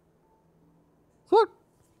 Look.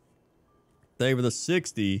 They were the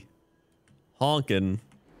 60 honking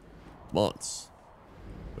months.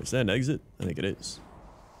 Wait, is that an exit? I think it is.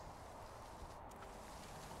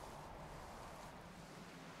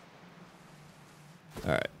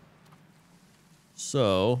 All right.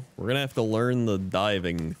 So we're gonna have to learn the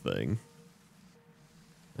diving thing.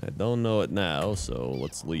 I don't know it now, so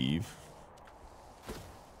let's leave.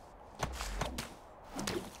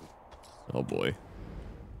 Oh boy.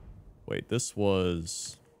 Wait, this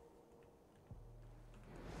was...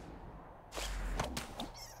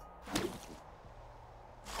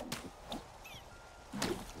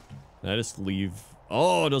 I I just leave?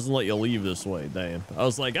 Oh, it doesn't let you leave this way. Damn. I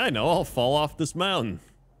was like, I know, I'll fall off this mountain.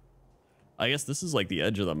 I guess this is like the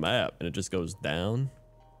edge of the map, and it just goes down.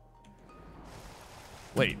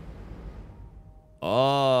 Wait.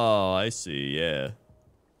 Oh, I see. Yeah.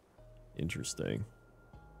 Interesting.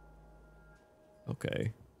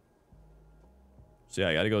 Okay. So yeah,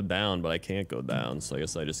 I gotta go down, but I can't go down. So I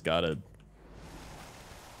guess I just gotta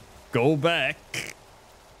go back.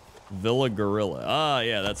 Villa Gorilla. Ah,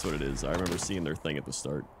 yeah, that's what it is. I remember seeing their thing at the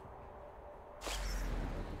start.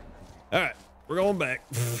 All right, we're going back.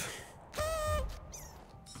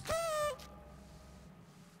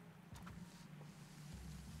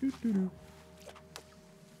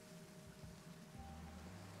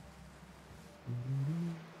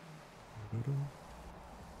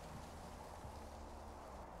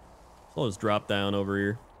 So let's drop down over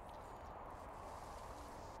here.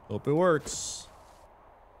 Hope it works.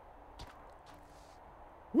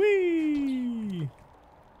 Whee!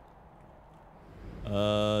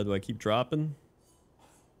 Do I keep dropping?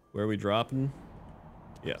 Where are we dropping?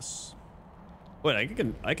 Yes. Wait,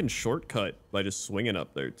 I can shortcut by just swinging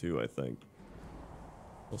up there too, I think.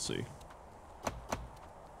 We'll see.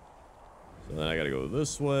 So then I gotta go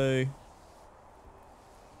this way.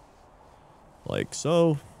 Like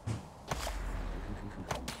so.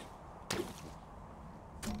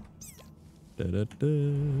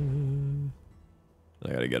 Da-da-da.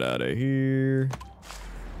 I gotta get out of here.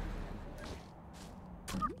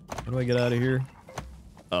 How do I get out of here?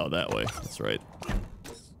 Oh, that way. That's right.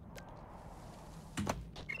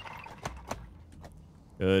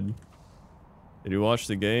 Good. Did you watch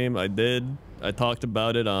the game? I did. I talked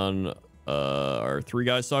about it on our Three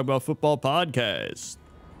Guys Talk About Football podcast.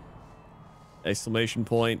 Exclamation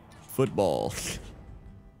point, football. Let's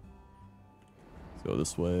go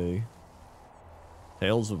this way.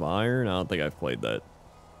 Tales of Iron? I don't think I've played that.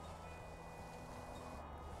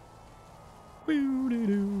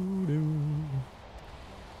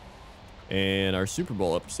 And our Super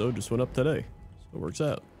Bowl episode just went up today, so it works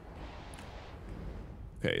out.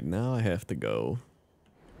 Okay, now I have to go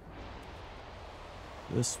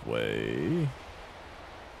this way.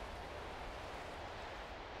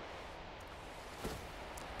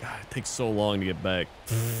 God, it takes so long to get back.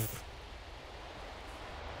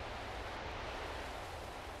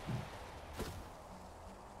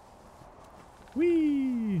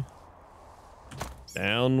 Whee!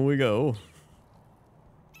 Down we go.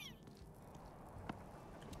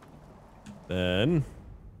 Then.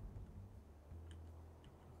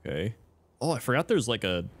 Okay. Oh, I forgot there's like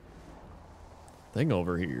a thing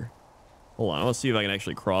over here. Hold on, I want to see if I can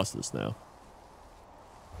actually cross this now.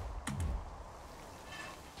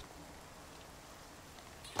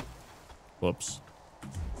 Whoops.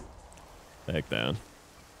 Back down.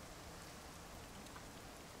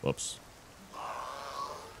 Whoops.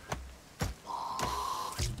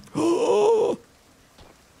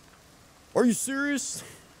 Are you serious?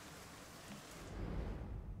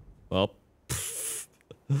 Well,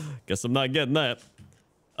 guess I'm not getting that.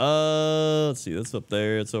 Let's see. That's up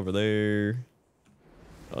there. It's over there.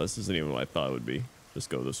 Oh, this isn't even what I thought it would be. Just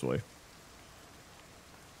go this way.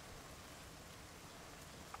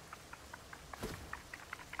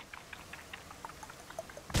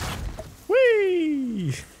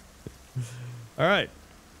 Whee! All right.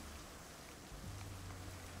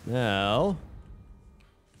 Now,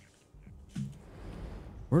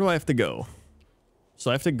 where do I have to go? So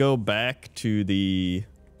I have to go back to the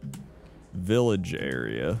village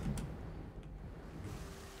area.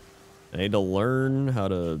 I need to learn how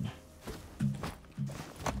to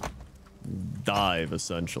dive,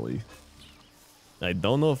 essentially. I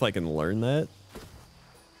don't know if I can learn that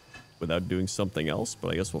without doing something else,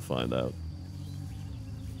 but I guess we'll find out.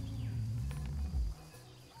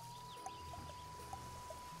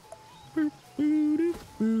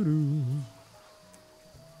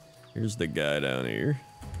 Here's the guy down here.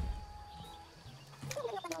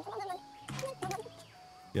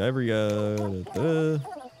 Yeah, every oh,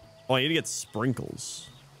 I need to get sprinkles.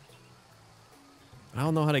 I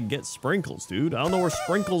don't know how to get sprinkles, dude. I don't know where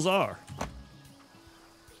sprinkles are.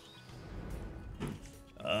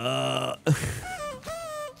 All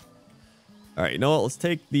right, you know what? Let's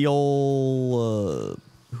take the old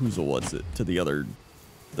who's a what's it to the other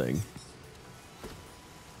thing.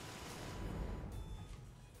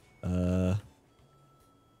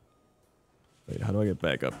 Wait, how do I get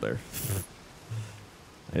back up there?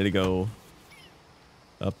 I need to go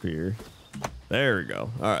up here. There we go.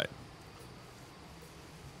 All right.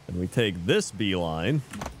 And we take this beeline.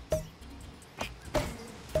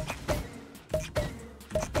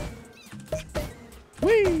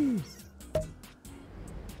 Whee!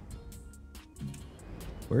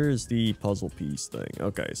 Where is the puzzle piece thing?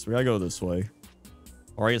 Okay, so we gotta go this way.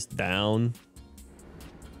 Or I guess down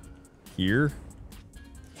here.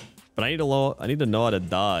 But I need to know how to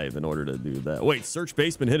dive in order to do that. Wait, search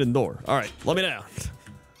basement hidden door. All right, let me down.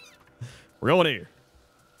 We're going here.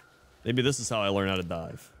 Maybe this is how I learn how to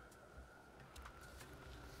dive.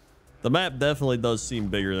 The map definitely does seem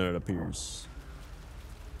bigger than it appears.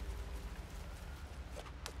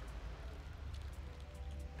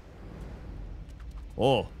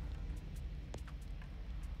 Oh.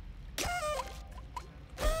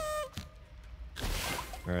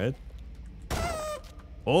 All right.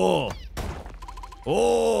 Oh.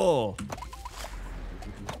 Oh.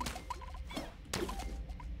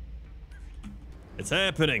 It's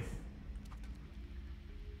happening.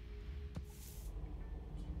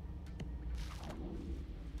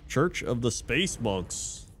 Church of the Space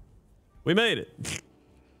Monks. We made it.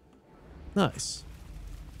 Nice.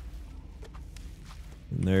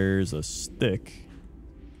 And there's a stick.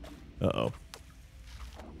 Uh-oh.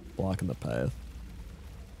 Blocking the path.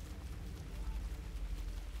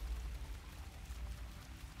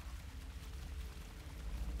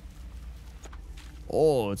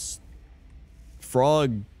 Oh, it's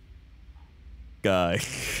frog guy.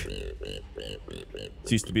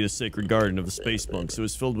 This used to be the sacred garden of the space monks. It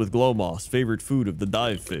was filled with glow moss, favorite food of the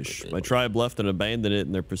dive fish. My tribe left and abandoned it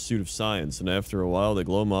in their pursuit of science, and after a while, the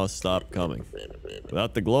glow moss stopped coming.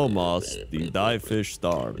 Without the glow moss, the dive fish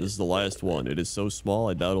starved. This is the last one. It is so small,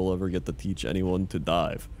 I doubt I'll ever get to teach anyone to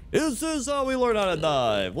dive. This is how we learn how to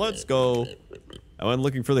dive. Let's go. I went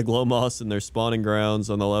looking for the glow moss in their spawning grounds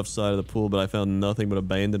on the left side of the pool, but I found nothing but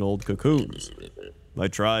abandoned old cocoons. My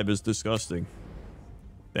tribe is disgusting.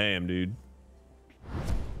 Damn, dude.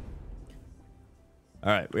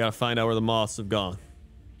 Alright, we gotta find out where the moths have gone.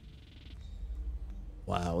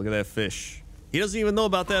 Wow, look at that fish. He doesn't even know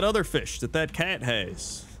about that other fish that cat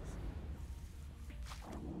has.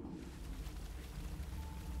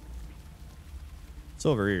 It's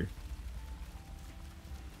over here.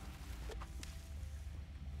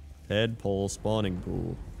 Tadpole spawning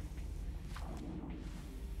pool.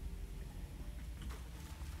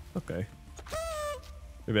 Okay.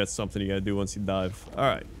 Maybe that's something you gotta do once you dive.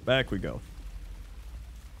 Alright, back we go.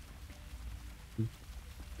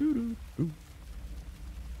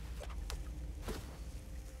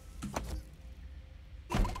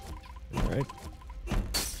 Alright.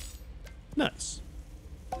 Nice.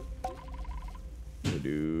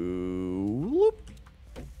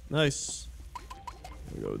 Nice.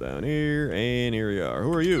 We go down here, and here we are.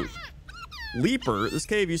 Who are you? Leaper? This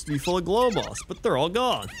cave used to be full of glow moss, but they're all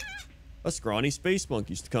gone. A scrawny space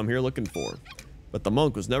monk used to come here looking for him, but the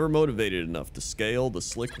monk was never motivated enough to scale the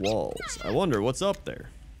slick walls. I wonder what's up there.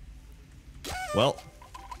 Well,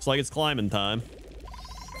 looks like it's climbing time.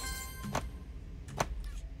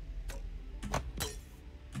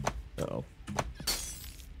 Uh-oh.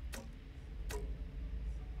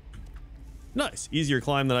 Nice. Easier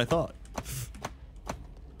climb than I thought.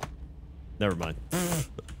 Never mind.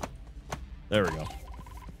 There we go.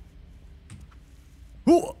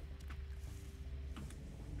 Ooh.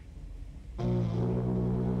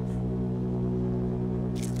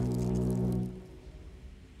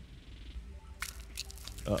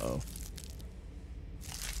 Uh-oh.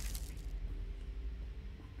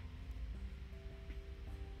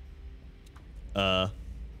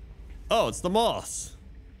 Oh, it's the moss.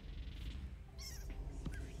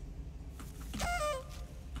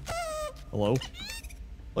 Hello?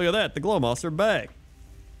 Look at that. The glow moss are back.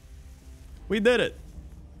 We did it.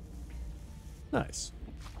 Nice.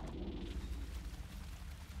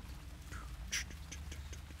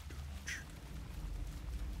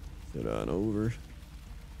 Sit on over.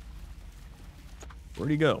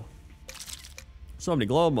 Where'd he go? So many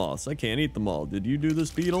glow moths. I can't eat them all. Did you do this,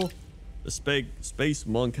 Beetle? The space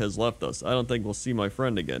monk has left us. I don't think we'll see my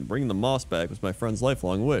friend again. Bringing the moss back was my friend's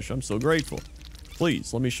lifelong wish. I'm so grateful.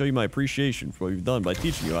 Please, let me show you my appreciation for what you've done by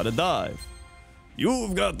teaching you how to dive.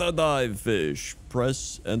 You've got the dive fish.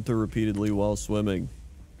 Press enter repeatedly while swimming.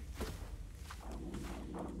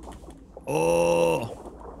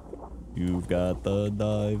 Oh! You've got the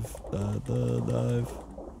dive. The dive.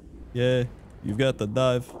 Yeah, you've got the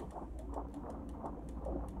dive.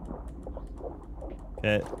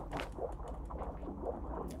 Cat.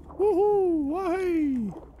 Woohoo!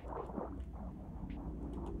 Why?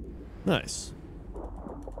 Nice.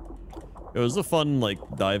 It was a fun, like,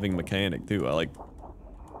 diving mechanic, too. I like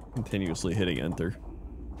continuously hitting enter.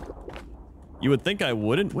 You would think I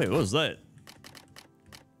wouldn't? Wait, what was that?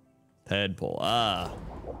 Tadpole. Ah.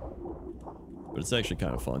 But it's actually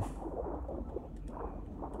kind of fun.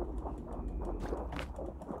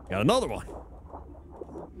 Got another one.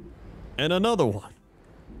 And another one.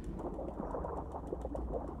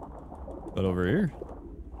 But over here.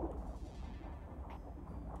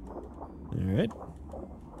 All right.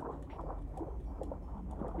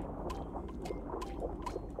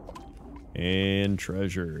 And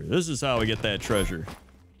treasure. This is how we get that treasure.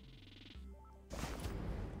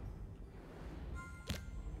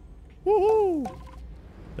 Woohoo!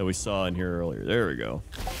 That we saw in here earlier. There we go.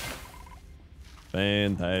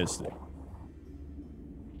 Fantastic.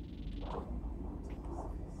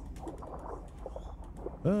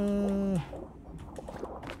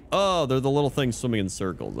 Oh, they're the little things swimming in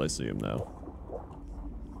circles. I see them now.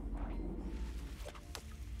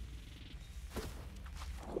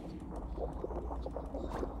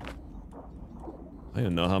 I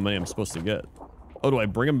don't know how many I'm supposed to get. Oh, do I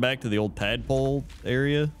bring them back to the old tadpole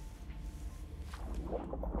area?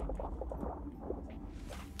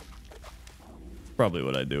 That's probably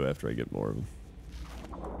what I do after I get more of them.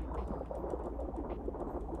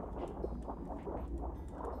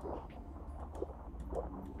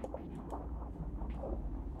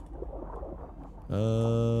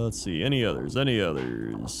 Let's see. Any others? Any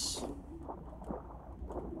others?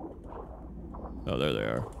 Oh, there they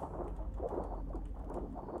are.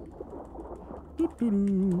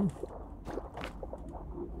 Doo-doo-doo.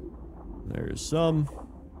 There's some.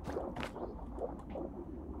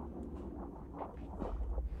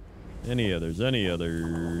 Any others? Any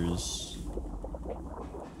others?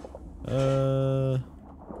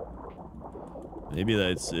 Maybe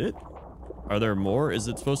that's it? Are there more? Is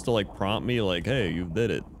it supposed to like prompt me like, hey, you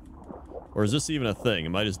did it? Or is this even a thing?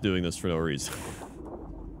 Am I just doing this for no reason?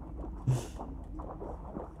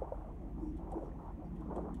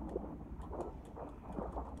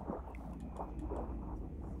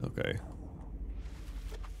 Okay.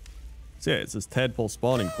 So yeah, it says tadpole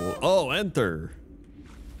spawning pool. Oh, enter.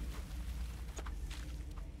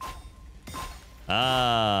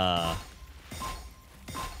 Ah.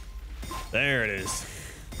 There it is.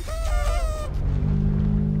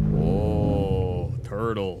 Whoa,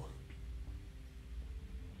 turtle.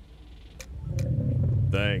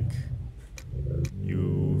 Thank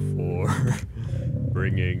you for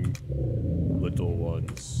bringing little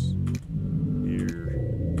ones.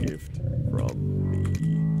 Here, gift from me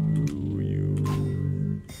to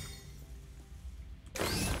you.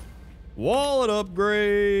 Wallet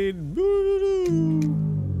upgrade.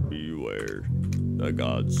 Beware the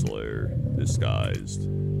God Slayer disguised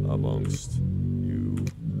amongst you.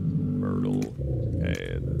 Myrtle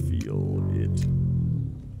can feel it.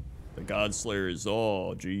 The God Slayer is,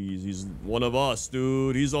 oh, geez, he's one of us,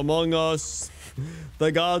 dude. He's among us.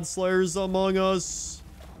 The God Slayer's among us.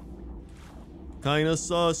 Kinda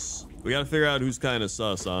sus. We gotta figure out who's kinda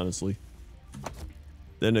sus, honestly.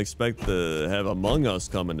 Didn't expect to have Among Us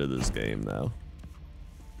come into this game now.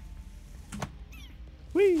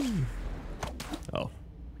 Whee! Oh.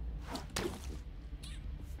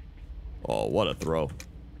 Oh, what a throw.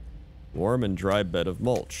 Warm and dry bed of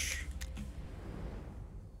mulch.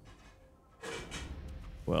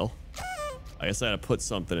 Well, I guess I had to put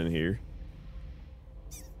something in here.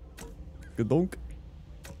 Good donk.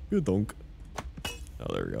 Good donk.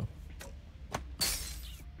 Oh, there we go.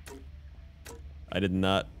 I did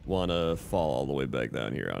not want to fall all the way back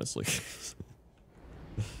down here, honestly.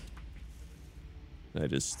 I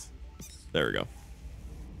just... There we go.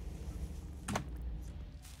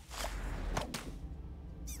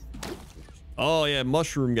 Oh, yeah,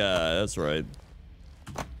 mushroom guy. That's right.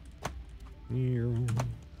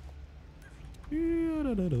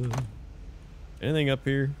 Anything up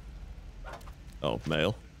here? Oh,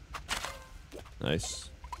 mail. Nice.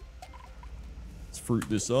 Let's fruit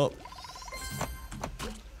this up.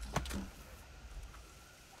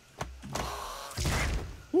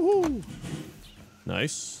 Woohoo!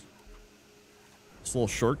 Nice. This little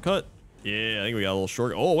shortcut? Yeah, I think we got a little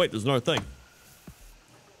short. Oh, wait, there's another thing.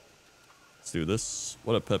 Let's do this.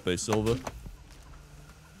 What up, Pepe Silva?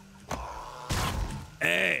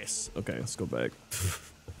 Ass! Okay, let's go back.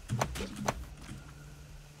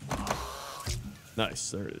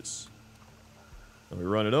 Nice, there it is. Let me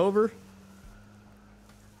run it over.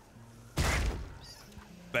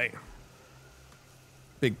 Bam.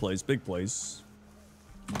 Big plays, big plays.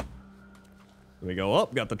 Let me go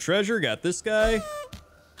up. Got the treasure. Got this guy.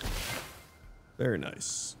 Very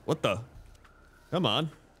nice. What the? Come on.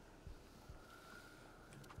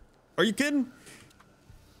 Are you kidding?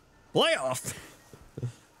 Playoff.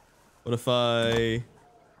 What if I...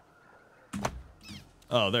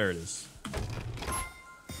 Oh, there it is.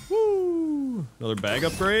 Woo! Another bag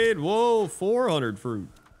upgrade. Whoa, 400 fruit.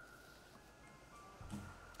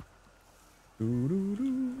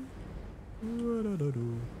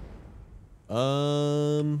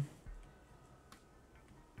 So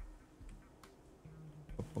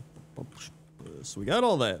we got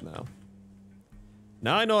all that now.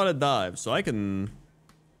 Now I know how to dive, so I can...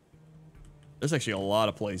 There's actually a lot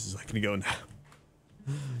of places I can go now.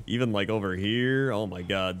 Even like over here. Oh my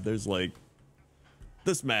god, there's like...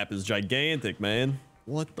 This map is gigantic, man.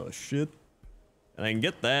 What the shit? And I can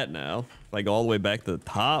get that now. If I go all the way back to the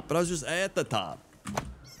top, but I was just at the top.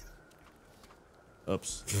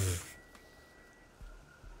 Oops.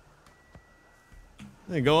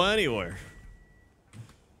 I didn't go anywhere.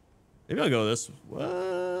 Maybe I'll go this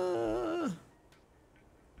way.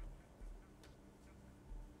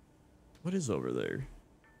 What is over there?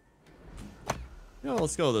 Yeah,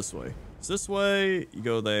 let's go this way. It's this way, you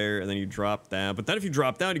go there, and then you drop down. But then if you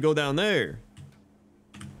drop down, you go down there.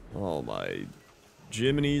 Oh my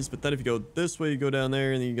Jiminy's. But then if you go this way, you go down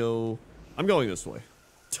there, and then you go... I'm going this way.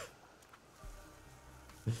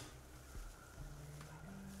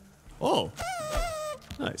 Oh.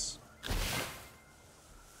 Nice.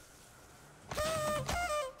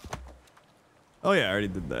 Oh yeah, I already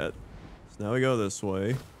did that. So now we go this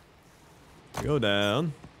way. We go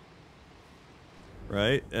down.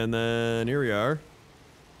 Right, and then here we are.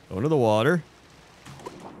 Going to the water.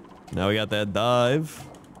 Now we got that dive.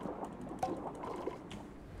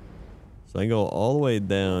 So I can go all the way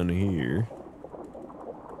down here.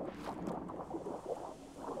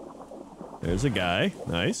 There's a guy.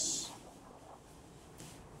 Nice.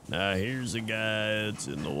 Now here's a guy that's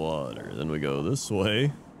in the water. Then we go this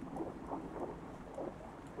way.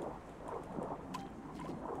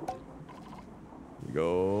 We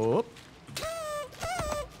go up.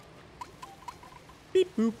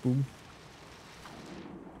 Beep boop boom.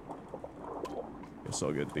 Guess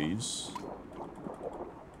I'll get these.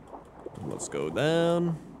 Let's go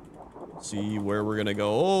down. See where we're gonna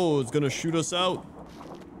go. Oh, it's gonna shoot us out.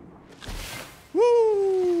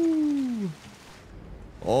 Woo!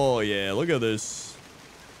 Oh yeah, look at this.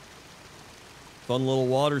 Fun little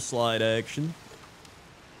water slide action.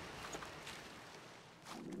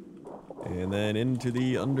 And then into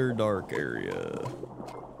the Underdark area.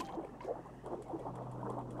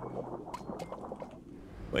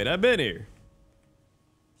 Wait, I've been here.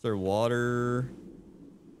 Is there water?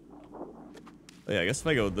 Oh, yeah, I guess if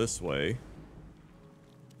I go this way,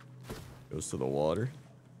 it goes to the water.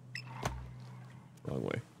 Wrong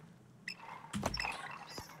way.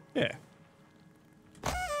 Yeah.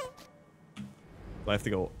 Do I have to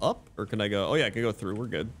go up, or can I go? Oh yeah, I can go through. We're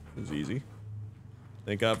good. It was easy.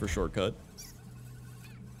 Thank God for shortcut.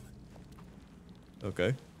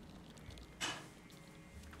 Okay.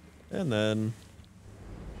 And then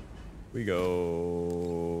we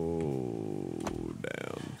go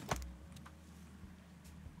down.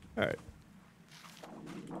 Alright.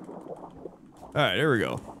 Alright, here we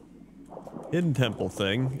go. Hidden temple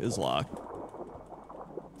thing is locked.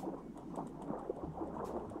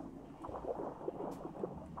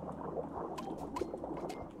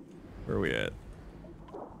 Where are we at?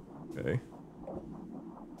 Okay.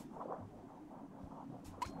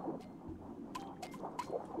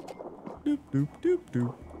 Doop doop doop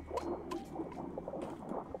doop.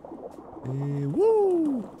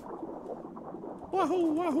 Woo!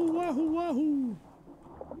 Wahoo! Wahoo! Wahoo! Wahoo!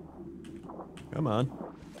 Come on.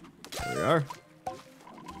 There we are.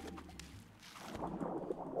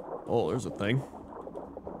 Oh, there's a thing.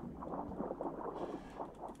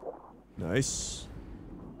 Nice.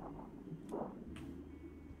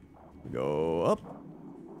 Go up.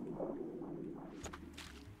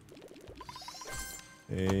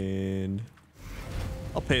 And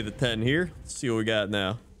I'll pay the 10 here. Let's see what we got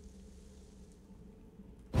now.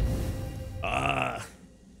 Ah,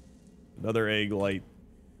 another egg light.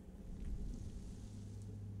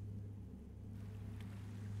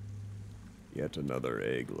 Yet another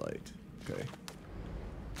egg light. Okay.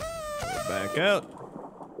 Go back out.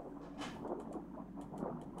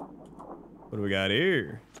 What do we got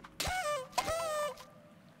here?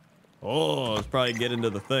 Oh, let's probably get into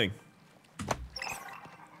the thing.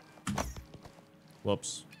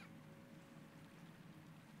 Whoops.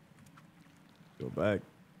 Go back.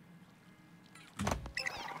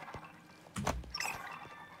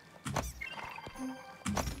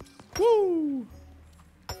 Woo!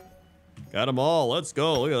 Got them all. Let's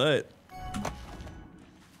go. Look at that.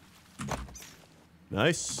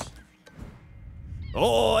 Nice.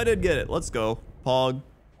 Oh, I did get it. Let's go. Pog.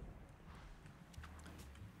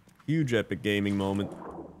 Huge epic gaming moment.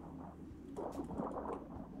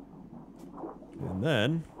 And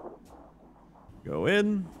then go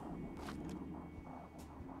in.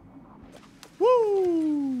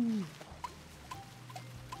 Woo!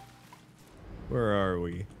 Where are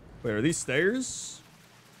we? Wait, are these stairs?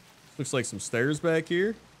 Looks like some stairs back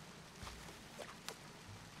here.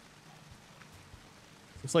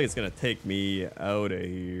 Looks like it's gonna take me out of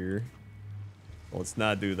here. Well, let's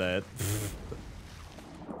not do that.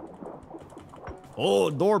 Oh,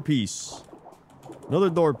 door piece. Another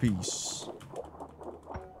door piece.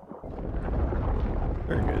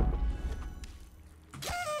 Very good.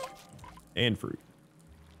 And fruit.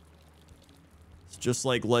 It's just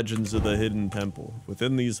like Legends of the Hidden Temple.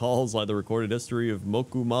 Within these halls lie the recorded history of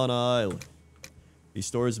Mokumana Island. These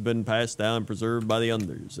stories have been passed down and preserved by the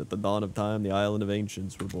Unders. At the dawn of time, the island of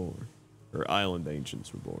ancients were born. Or island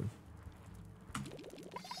ancients were born.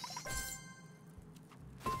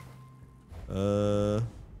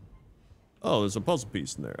 Oh, there's a puzzle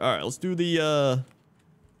piece in there. Alright, let's do the,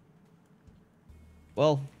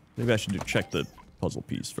 well, maybe I should check the puzzle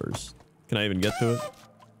piece first. Can I even get to it?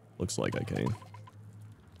 Looks like I can.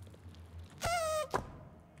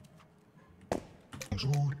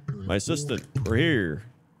 My assistant, we're here.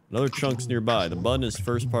 Another chunk's nearby. The button is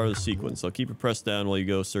first part of the sequence. I'll keep it pressed down while you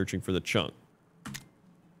go searching for the chunk.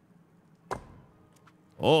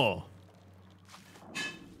 Oh.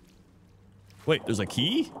 Wait, there's a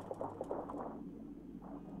key?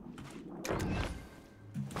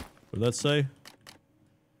 What did that say?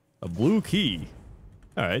 A blue key.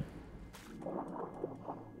 Alright.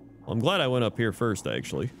 Well, I'm glad I went up here first,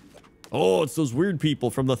 actually. Oh, it's those weird people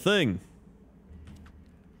from the thing.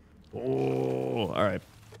 Oh, alright.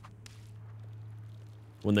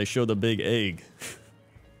 When they show the big egg.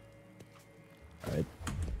 Alright.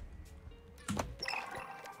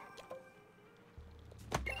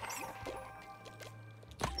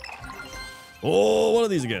 Oh, one of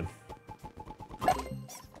these again.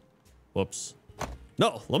 Whoops.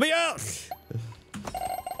 No, let me out!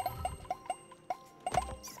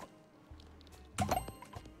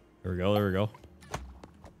 There we go, there we go.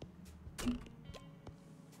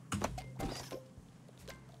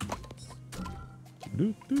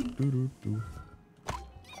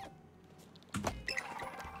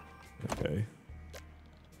 Okay.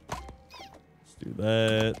 Let's do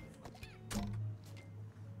that.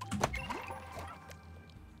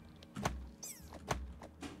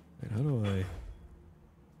 Wait, how do I...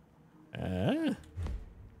 Hey,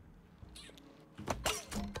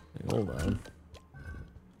 hold on.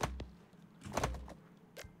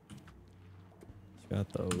 Got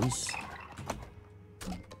those.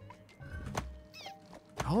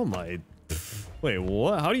 Oh my... Wait,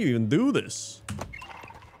 what? How do you even do this?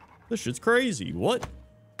 This shit's crazy. What?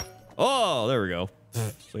 Oh, there we go.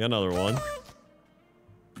 So we got another one.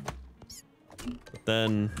 But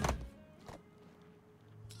then...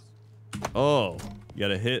 Oh, you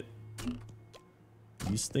gotta hit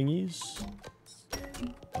these thingies.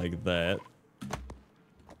 Like that.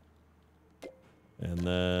 And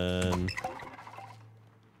then...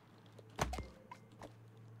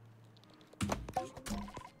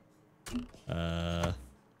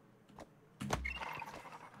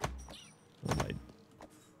 Oh my...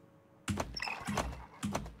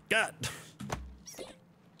 God!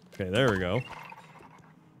 Okay, there we go.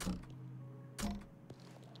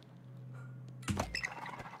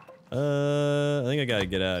 I think I gotta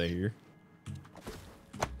get out of here.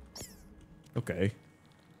 Okay.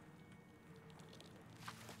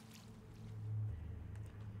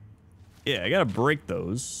 Yeah, I gotta break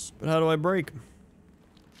those. But how do I break them?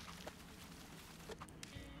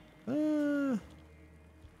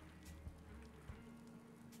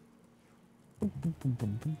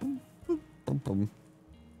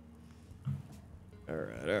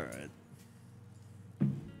 Alright, alright.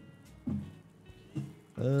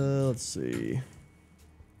 Let's see.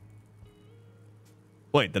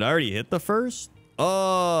 Wait, did I already hit the first?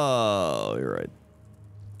 Oh, you're right.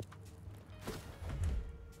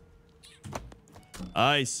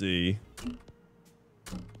 I see.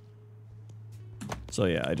 So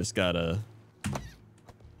yeah, I just gotta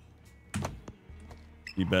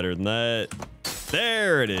be better than that.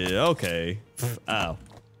 There it is. Okay. Ow.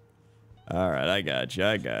 Alright, I got you.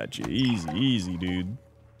 I got you. Easy, easy, dude.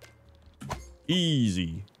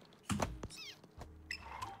 Easy.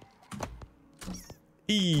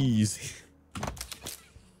 Easy.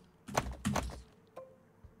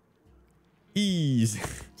 Easy.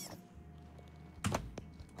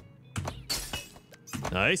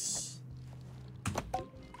 Nice.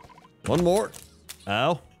 One more.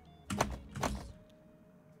 Ow.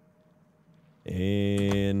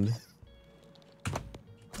 And...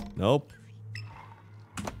 Nope.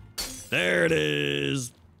 There it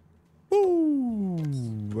is. Woo!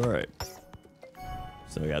 Alright.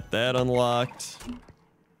 So we got that unlocked.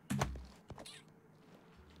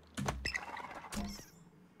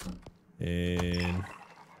 And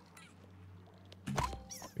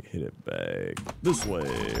we hit it back this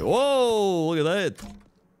way. Whoa, look at that.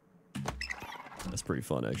 That's pretty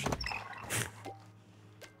fun, actually.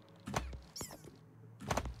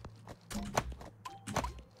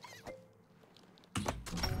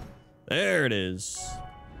 There it is.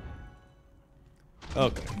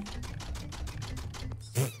 Okay.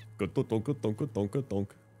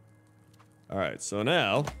 All right, so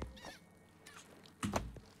now,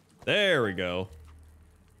 there we go.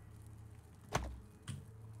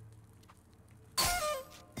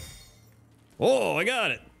 Oh, I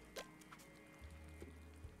got it.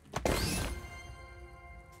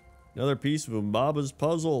 Another piece of Umbaba's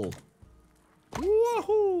puzzle.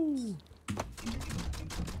 Woohoo!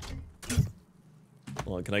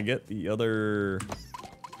 Hold on, can I get the other?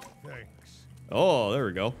 Thanks. Oh, there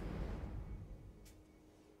we go.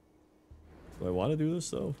 Do I want to do this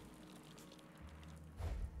though?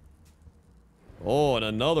 Oh, and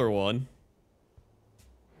another one.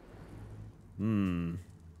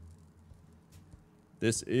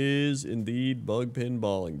 This is indeed bug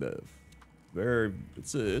pinballing, Dev.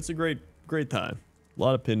 It's a great time. A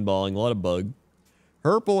lot of pinballing, a lot of bug.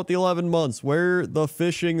 Herpel with the 11 months. Where the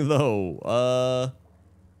fishing though?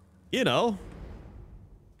 You know.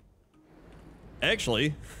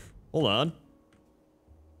 Actually, hold on.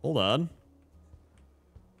 Hold on.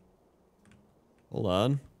 Hold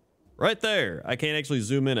on. Right there. I can't actually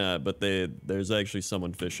zoom in at it, but there's actually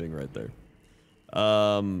someone fishing right there.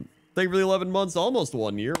 Thank you for the 11 months, almost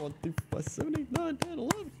 1 year. 1, 2, 5, 7, 8, 9, 10,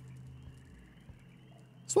 11.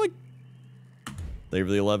 Swing. Thank you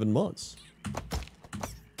for the 11 months.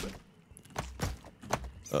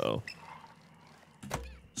 Uh-oh.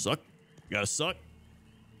 Suck. You gotta suck.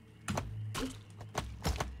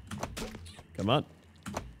 Come on.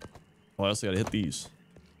 Oh, I also gotta hit these.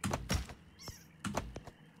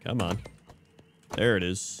 Come on. There it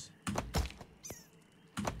is.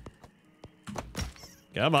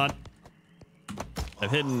 Come on.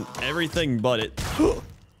 I've hidden everything but it.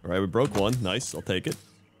 Alright, we broke one. Nice, I'll take it.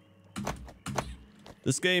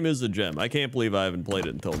 This game is a gem. I can't believe I haven't played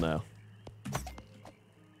it until now.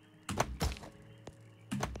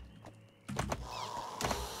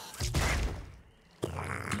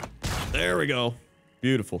 There we go.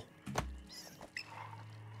 Beautiful.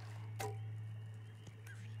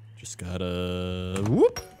 Just gotta...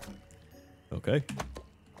 Whoop! Okay.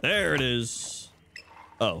 There it is.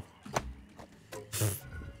 Oh.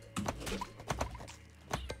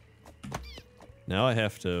 Now I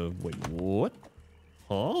have to... Wait, what?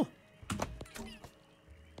 Huh?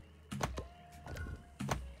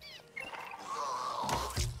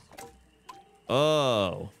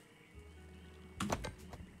 Oh.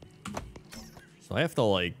 So I have to,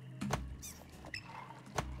 like...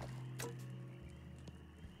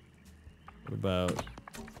 What about...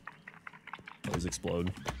 Always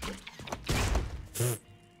explode.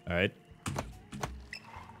 Alright.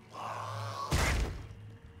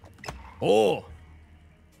 Oh!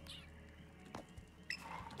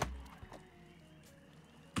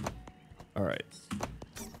 Alright.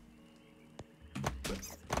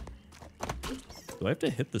 Do I have to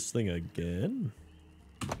hit this thing again?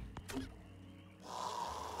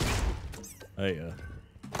 I,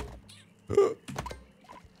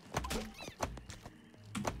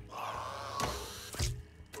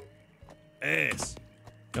 Ace!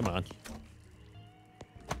 Come on.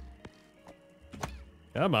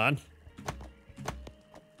 Come on.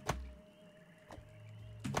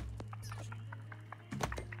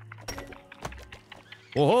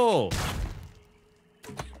 Whoa!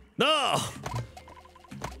 No!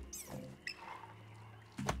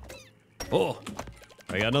 Oh!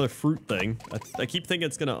 I got another fruit thing. I keep thinking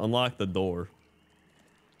it's gonna unlock the door.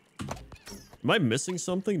 Am I missing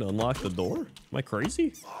something to unlock the door? Am I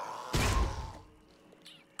crazy?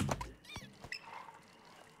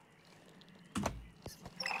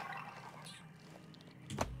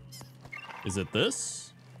 Is it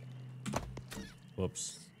this?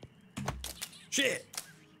 Whoops. Shit!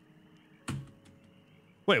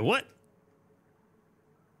 Wait, what?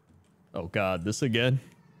 Oh god, this again?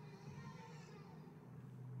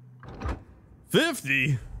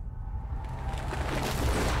 50?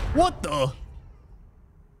 What the?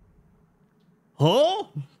 Huh?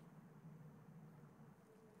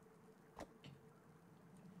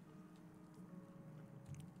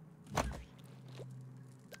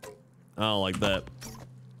 I don't like that.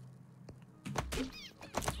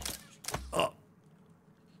 Oh.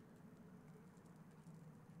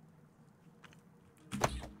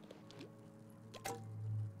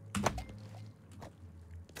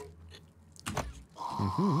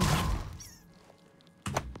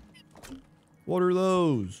 What are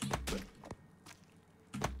those?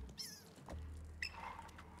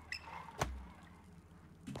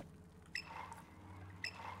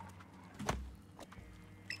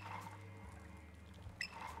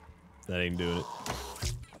 That ain't doing it.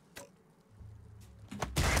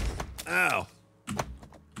 Ow.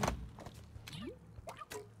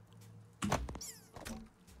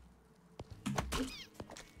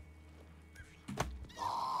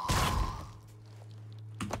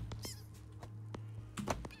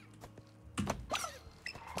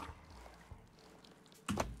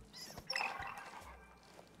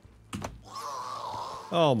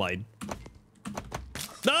 Oh my.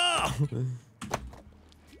 No!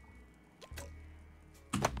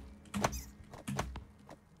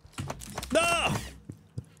 No!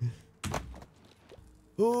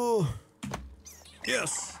 Oh.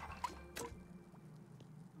 Yes.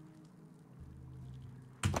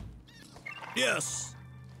 Yes.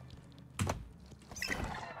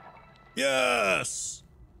 Yes.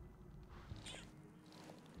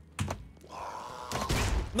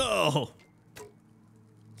 No.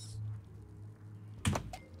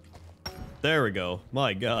 There we go.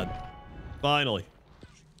 My God. Finally.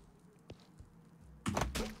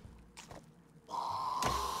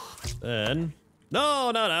 Then. No,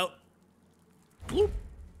 not out. Bloop.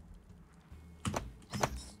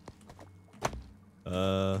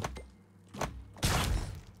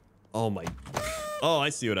 Oh my. Oh, I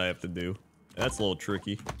see what I have to do. That's a little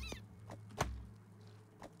tricky.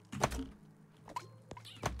 You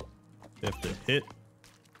have to hit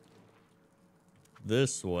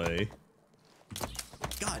this way.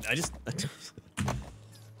 God, I just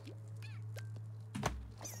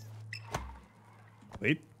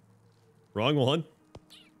wait. Wrong one.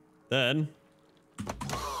 Then.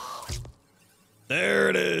 There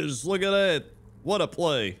it is. Look at that. What a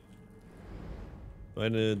play. Do I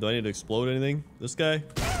need to explode anything? This guy?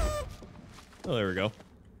 Oh, there we go.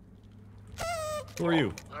 Who are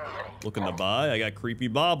you? Looking to buy? I got creepy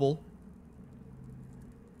bobble.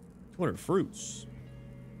 200 fruits.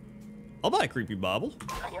 I'll buy a creepy bobble.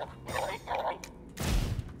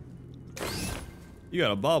 You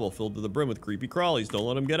got a bobble filled to the brim with creepy crawlies. Don't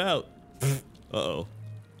let them get out. Uh-oh.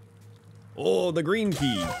 Oh, the green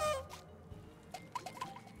key. How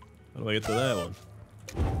do I get to that one?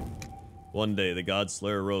 One day, the God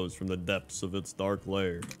Slayer rose from the depths of its dark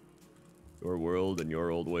lair. Your world and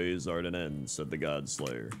your old ways are at an end, said the God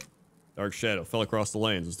Slayer. Dark shadow fell across the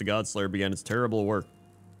lands as the God Slayer began its terrible work.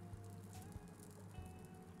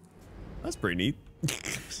 That's pretty neat.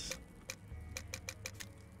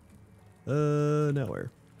 Now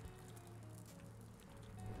where?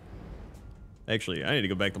 Actually, I need to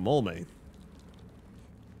go back to Mole Man.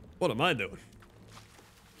 What am I doing?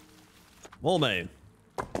 Mole Man.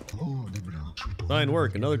 Fine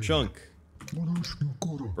work, another chunk.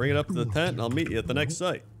 Bring it up to the tent and I'll meet you at the next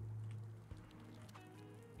site.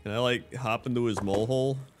 Can I, like, hop into his mole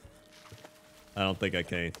hole? I don't think I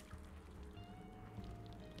can.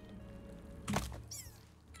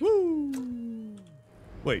 Woo!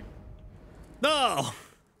 Wait. No!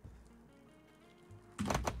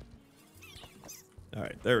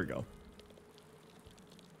 Alright, there we go.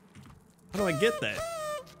 How do I get that?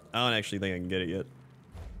 I don't actually think I can get it yet.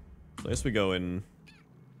 So I guess we go in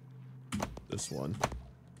this one.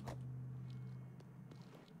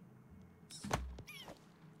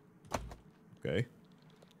 Okay.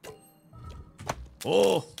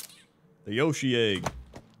 Oh! The Yoshi egg.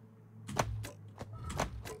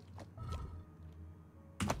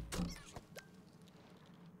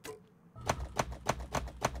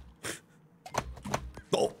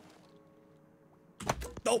 Oh!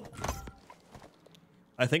 Nope!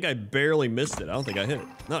 I think I barely missed it. I don't think I hit it.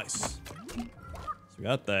 Nice. So we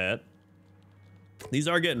got that. These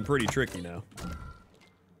are getting pretty tricky now.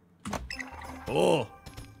 Oh!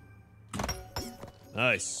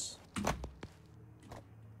 Nice.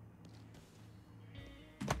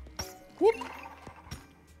 Whoop!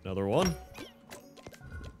 Another one.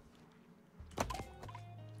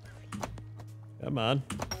 Come on.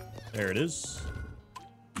 There it is.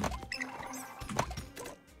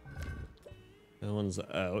 That one's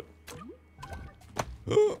out.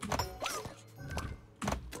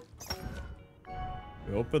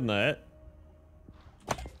 We open that.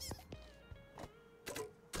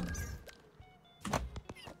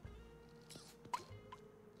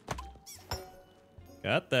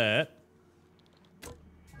 Got that.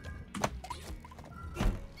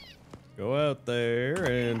 Go out there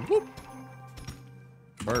and whoop.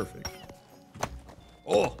 Perfect.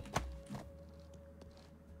 Oh!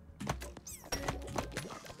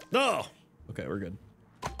 No! Okay, we're good.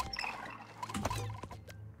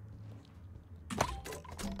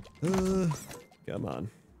 Come on.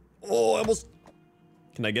 Oh, I almost...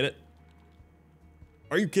 Can I get it?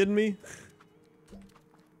 Are you kidding me?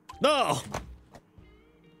 No!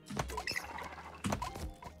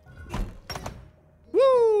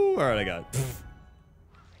 Woo! Alright, I got it.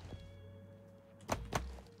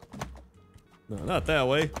 No, not that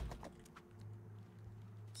way.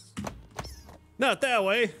 Not that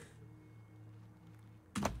way!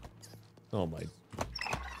 Oh my...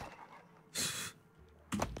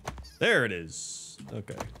 There it is.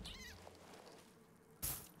 Okay.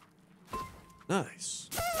 Nice.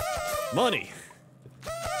 Money.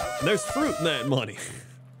 And there's fruit in that money.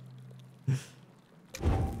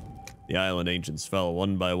 The island ancients fell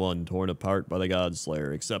one by one, torn apart by the god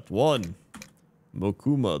slayer, except one.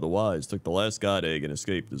 Mokuma, the wise, took the last god egg and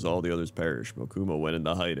escaped as all the others perished. Mokuma went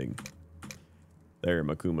into hiding. There,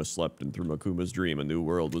 Mokuma slept, and through Mokuma's dream, a new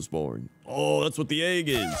world was born. Oh, that's what the egg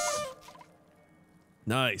is.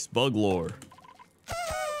 Nice, bug lore.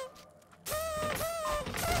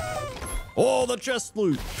 Oh, the chest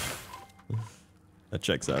loot. That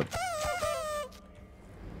checks out.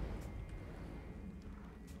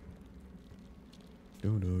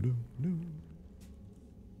 No, no, no, no.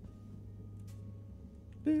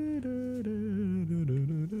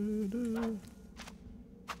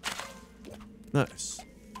 Nice.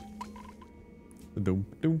 Boom,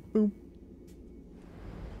 boom, boom.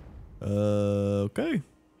 Okay.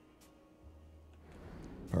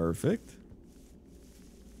 Perfect.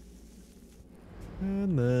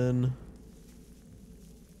 And then...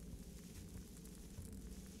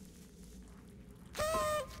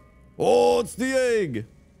 Oh, it's the egg!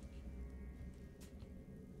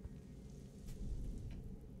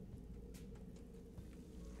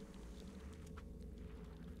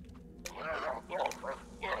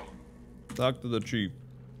 Talk to the chief.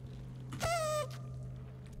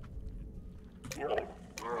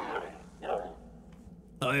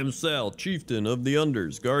 I am Sal, chieftain of the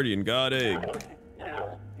Unders, guardian god egg.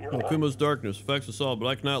 Mokuma's darkness affects us all, but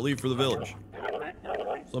I cannot leave for the village.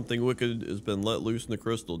 Something wicked has been let loose in the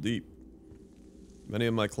crystal deep. Many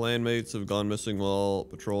of my clanmates have gone missing while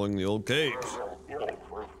patrolling the old caves.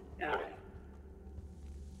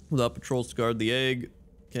 Without patrols to guard the egg,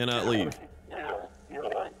 cannot leave.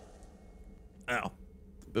 Ow.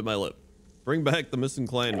 Bit my lip. Bring back the missing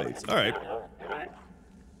clanmates. Alright.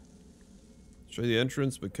 Show the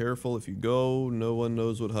entrance, but careful if you go. No one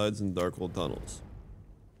knows what hides in dark old tunnels.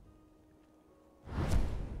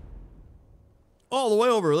 All the way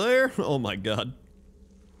over there? Oh my god.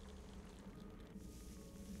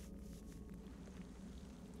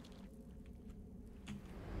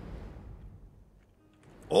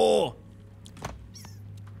 Oh!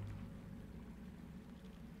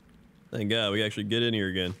 Thank god we actually get in here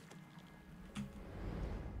again.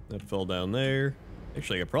 That fell down there.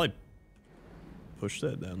 Actually, I could probably push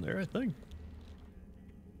that down there, I think.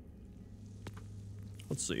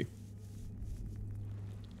 Let's see.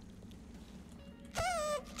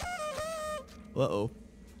 Uh-oh.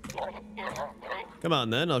 Come on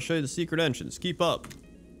then, I'll show you the secret entrance. Keep up.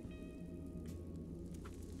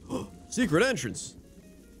 Secret entrance!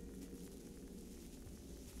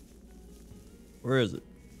 Where is it?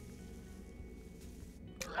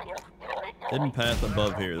 Hidden path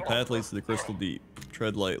above here. The path leads to the crystal deep.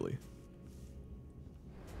 Tread lightly.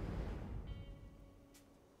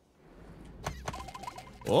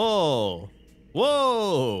 Whoa!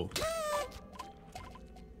 Whoa!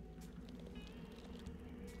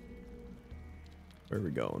 Where are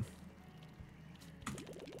we going?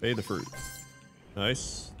 Pay the fruit.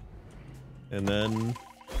 Nice. And then...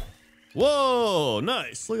 Whoa!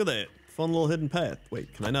 Nice! Look at that. Fun little hidden path.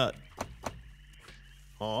 Wait, can I not?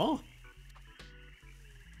 Aw?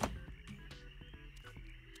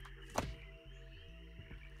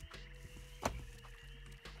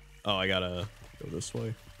 Oh, I gotta go this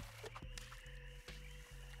way.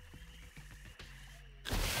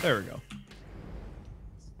 There we go.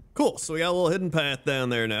 Cool, so we got a little hidden path down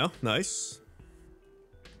there now. Nice.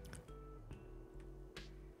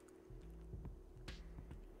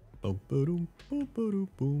 Boom, boom, boom, boom,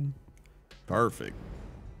 boom. Perfect.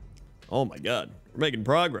 Oh my god, we're making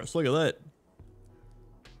progress. Look at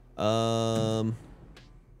that.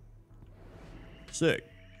 Sick.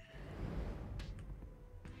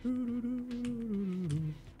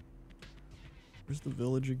 Where's the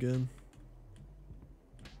village again?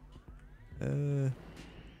 If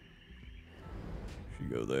you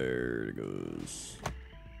go there, it goes.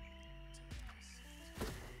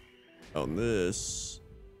 On this,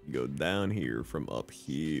 you go down here from up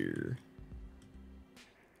here.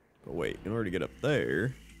 But wait, in order to get up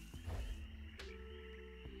there,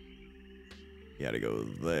 You gotta go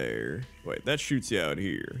there. Wait, that shoots you out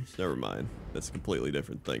here. So never mind. That's a completely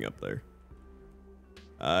different thing up there.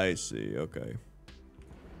 I see. Okay.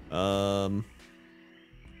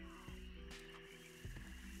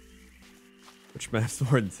 Which map's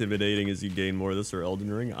more intimidating as you gain more of this or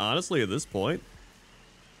Elden Ring? Honestly, at this point.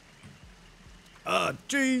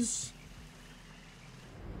 Jeez.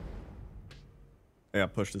 I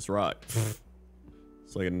gotta push this rock.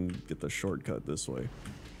 So I can get the shortcut this way.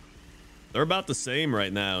 They're about the same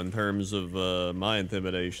right now in terms of my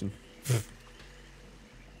intimidation.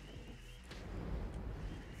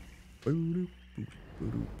 That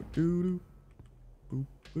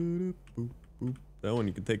one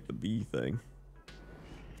you can take the B thing.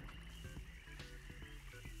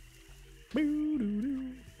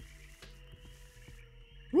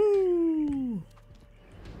 Woo!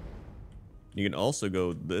 You can also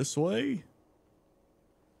go this way,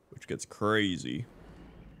 which gets crazy.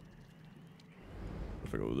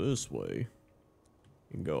 If I go this way,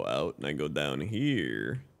 you can go out and I go down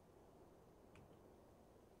here.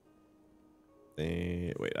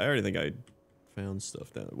 And wait, I already think I found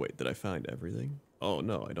stuff down. Wait, did I find everything? Oh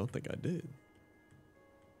no, I don't think I did.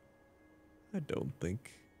 I don't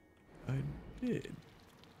think I did.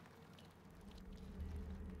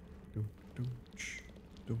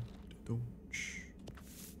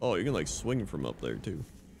 Oh, you can like swing from up there too.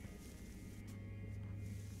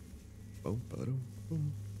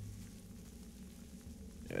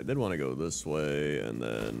 Yeah, I did want to go this way and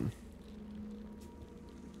then.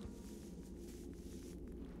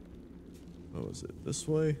 What was it? This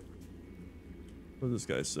way? What did this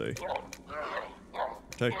guy say?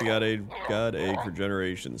 Protect the god egg for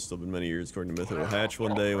generations. Still been many years. According to myth, it will hatch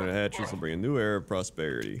one day. When it hatches, it'll bring a new era of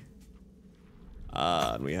prosperity.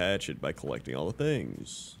 Ah, and we hatch it by collecting all the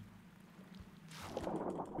things.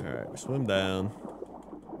 Alright, we swim down.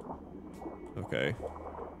 Okay.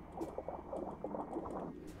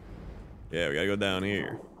 Yeah, we gotta go down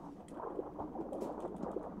here.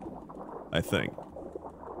 I think.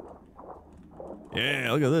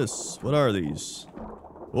 Yeah, look at this. What are these?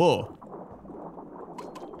 Whoa.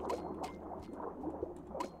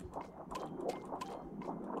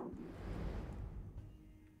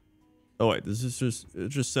 Oh wait, this is just, it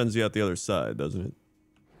just sends you out the other side, doesn't it?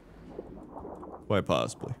 Quite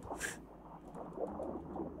possibly.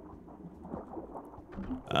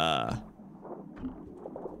 Ah.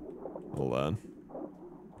 Hold on.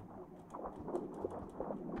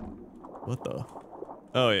 What the?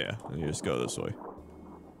 Oh yeah, and you just go this way.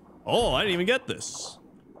 Oh, I didn't even get this.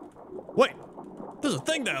 Wait, there's a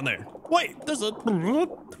thing down there. Wait, there's a...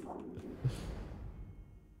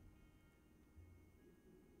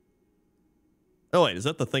 Oh wait, is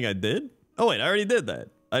that the thing I did? Oh wait, I already did that.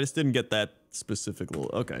 I just didn't get that specific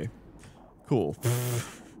little... Okay. Cool.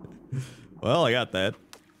 Well, I got that.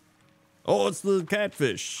 Oh, it's the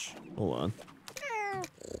catfish. Hold on.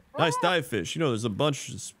 Nice dive fish. You know, there's a bunch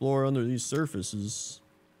to explore under these surfaces.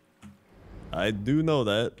 I do know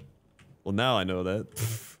that. Well, now I know that.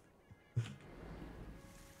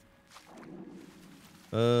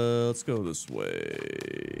 Let's go this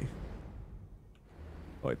way.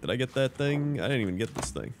 Wait, did I get that thing? I didn't even get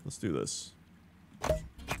this thing. Let's do this.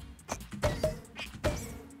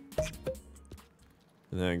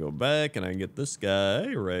 And then I go back and I get this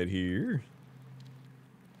guy right here.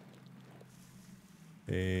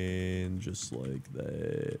 And just like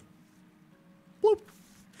that. Bloop.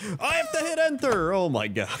 I have to hit enter. Oh my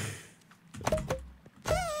god.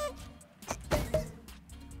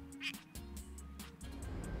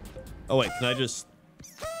 Oh wait, can I just...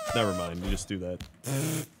 Never mind, you just do that.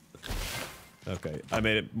 Okay, I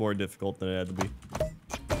made it more difficult than it had to be.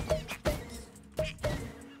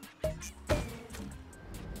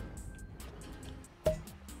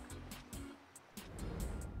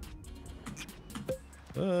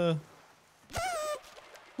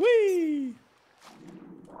 Whee!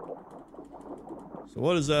 So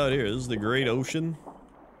what is out here? This is the Great Ocean.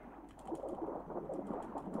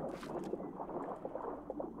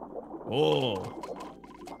 Oh,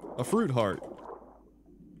 a fruit heart.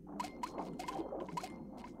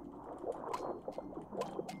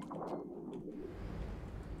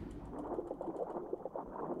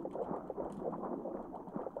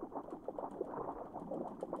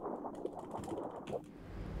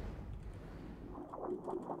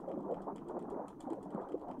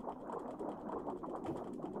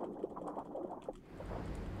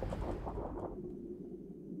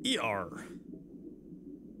 ER.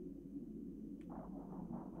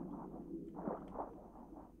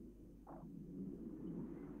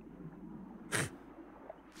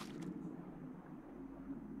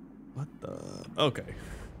 What the? Okay.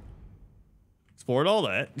 Explored all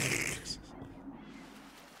that.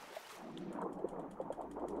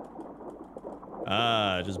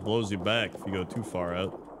 Ah, it just blows you back if you go too far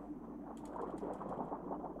out.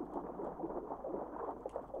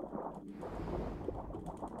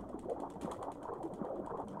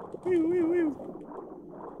 Wee, wee, wee.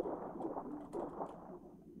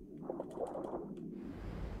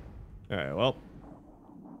 All right, well.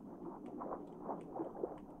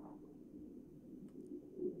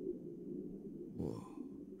 Whoa.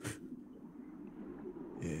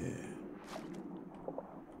 Yeah.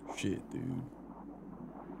 Shit, dude.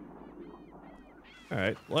 All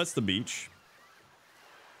right, well, that's the beach.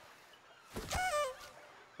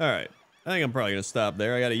 All right, I think I'm probably gonna stop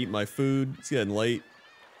there. I gotta eat my food. It's getting late.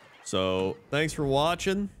 So thanks for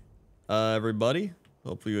watching, everybody.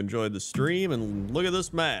 Hopefully you enjoyed the stream, and look at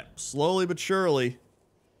this map. Slowly but surely,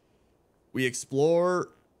 we explore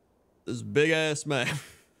this big ass map.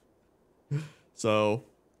 So,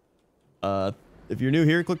 if you're new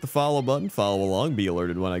here, click the follow button, follow along, be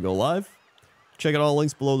alerted when I go live. Check out all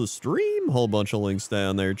links below the stream. Whole bunch of links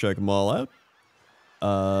down there. Check them all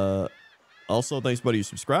out. Also, thanks buddy who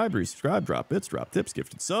subscribed, resubscribed, drop bits, drop tips,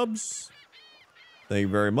 gifted subs. Thank you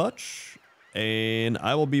very much. And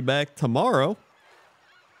I will be back tomorrow.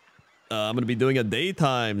 I'm going to be doing a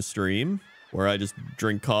daytime stream where I just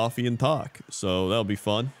drink coffee and talk. So that'll be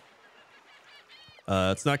fun.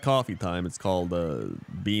 It's not coffee time. It's called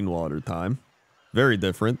bean water time. Very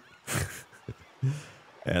different.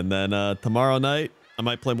 And then tomorrow night, I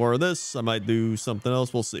might play more of this. I might do something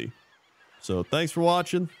else. We'll see. So thanks for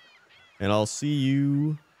watching. And I'll see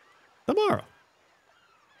you tomorrow.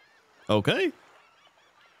 Okay?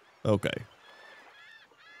 Okay.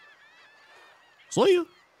 See ya.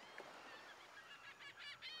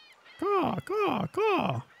 Caw, caw,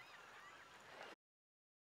 caw.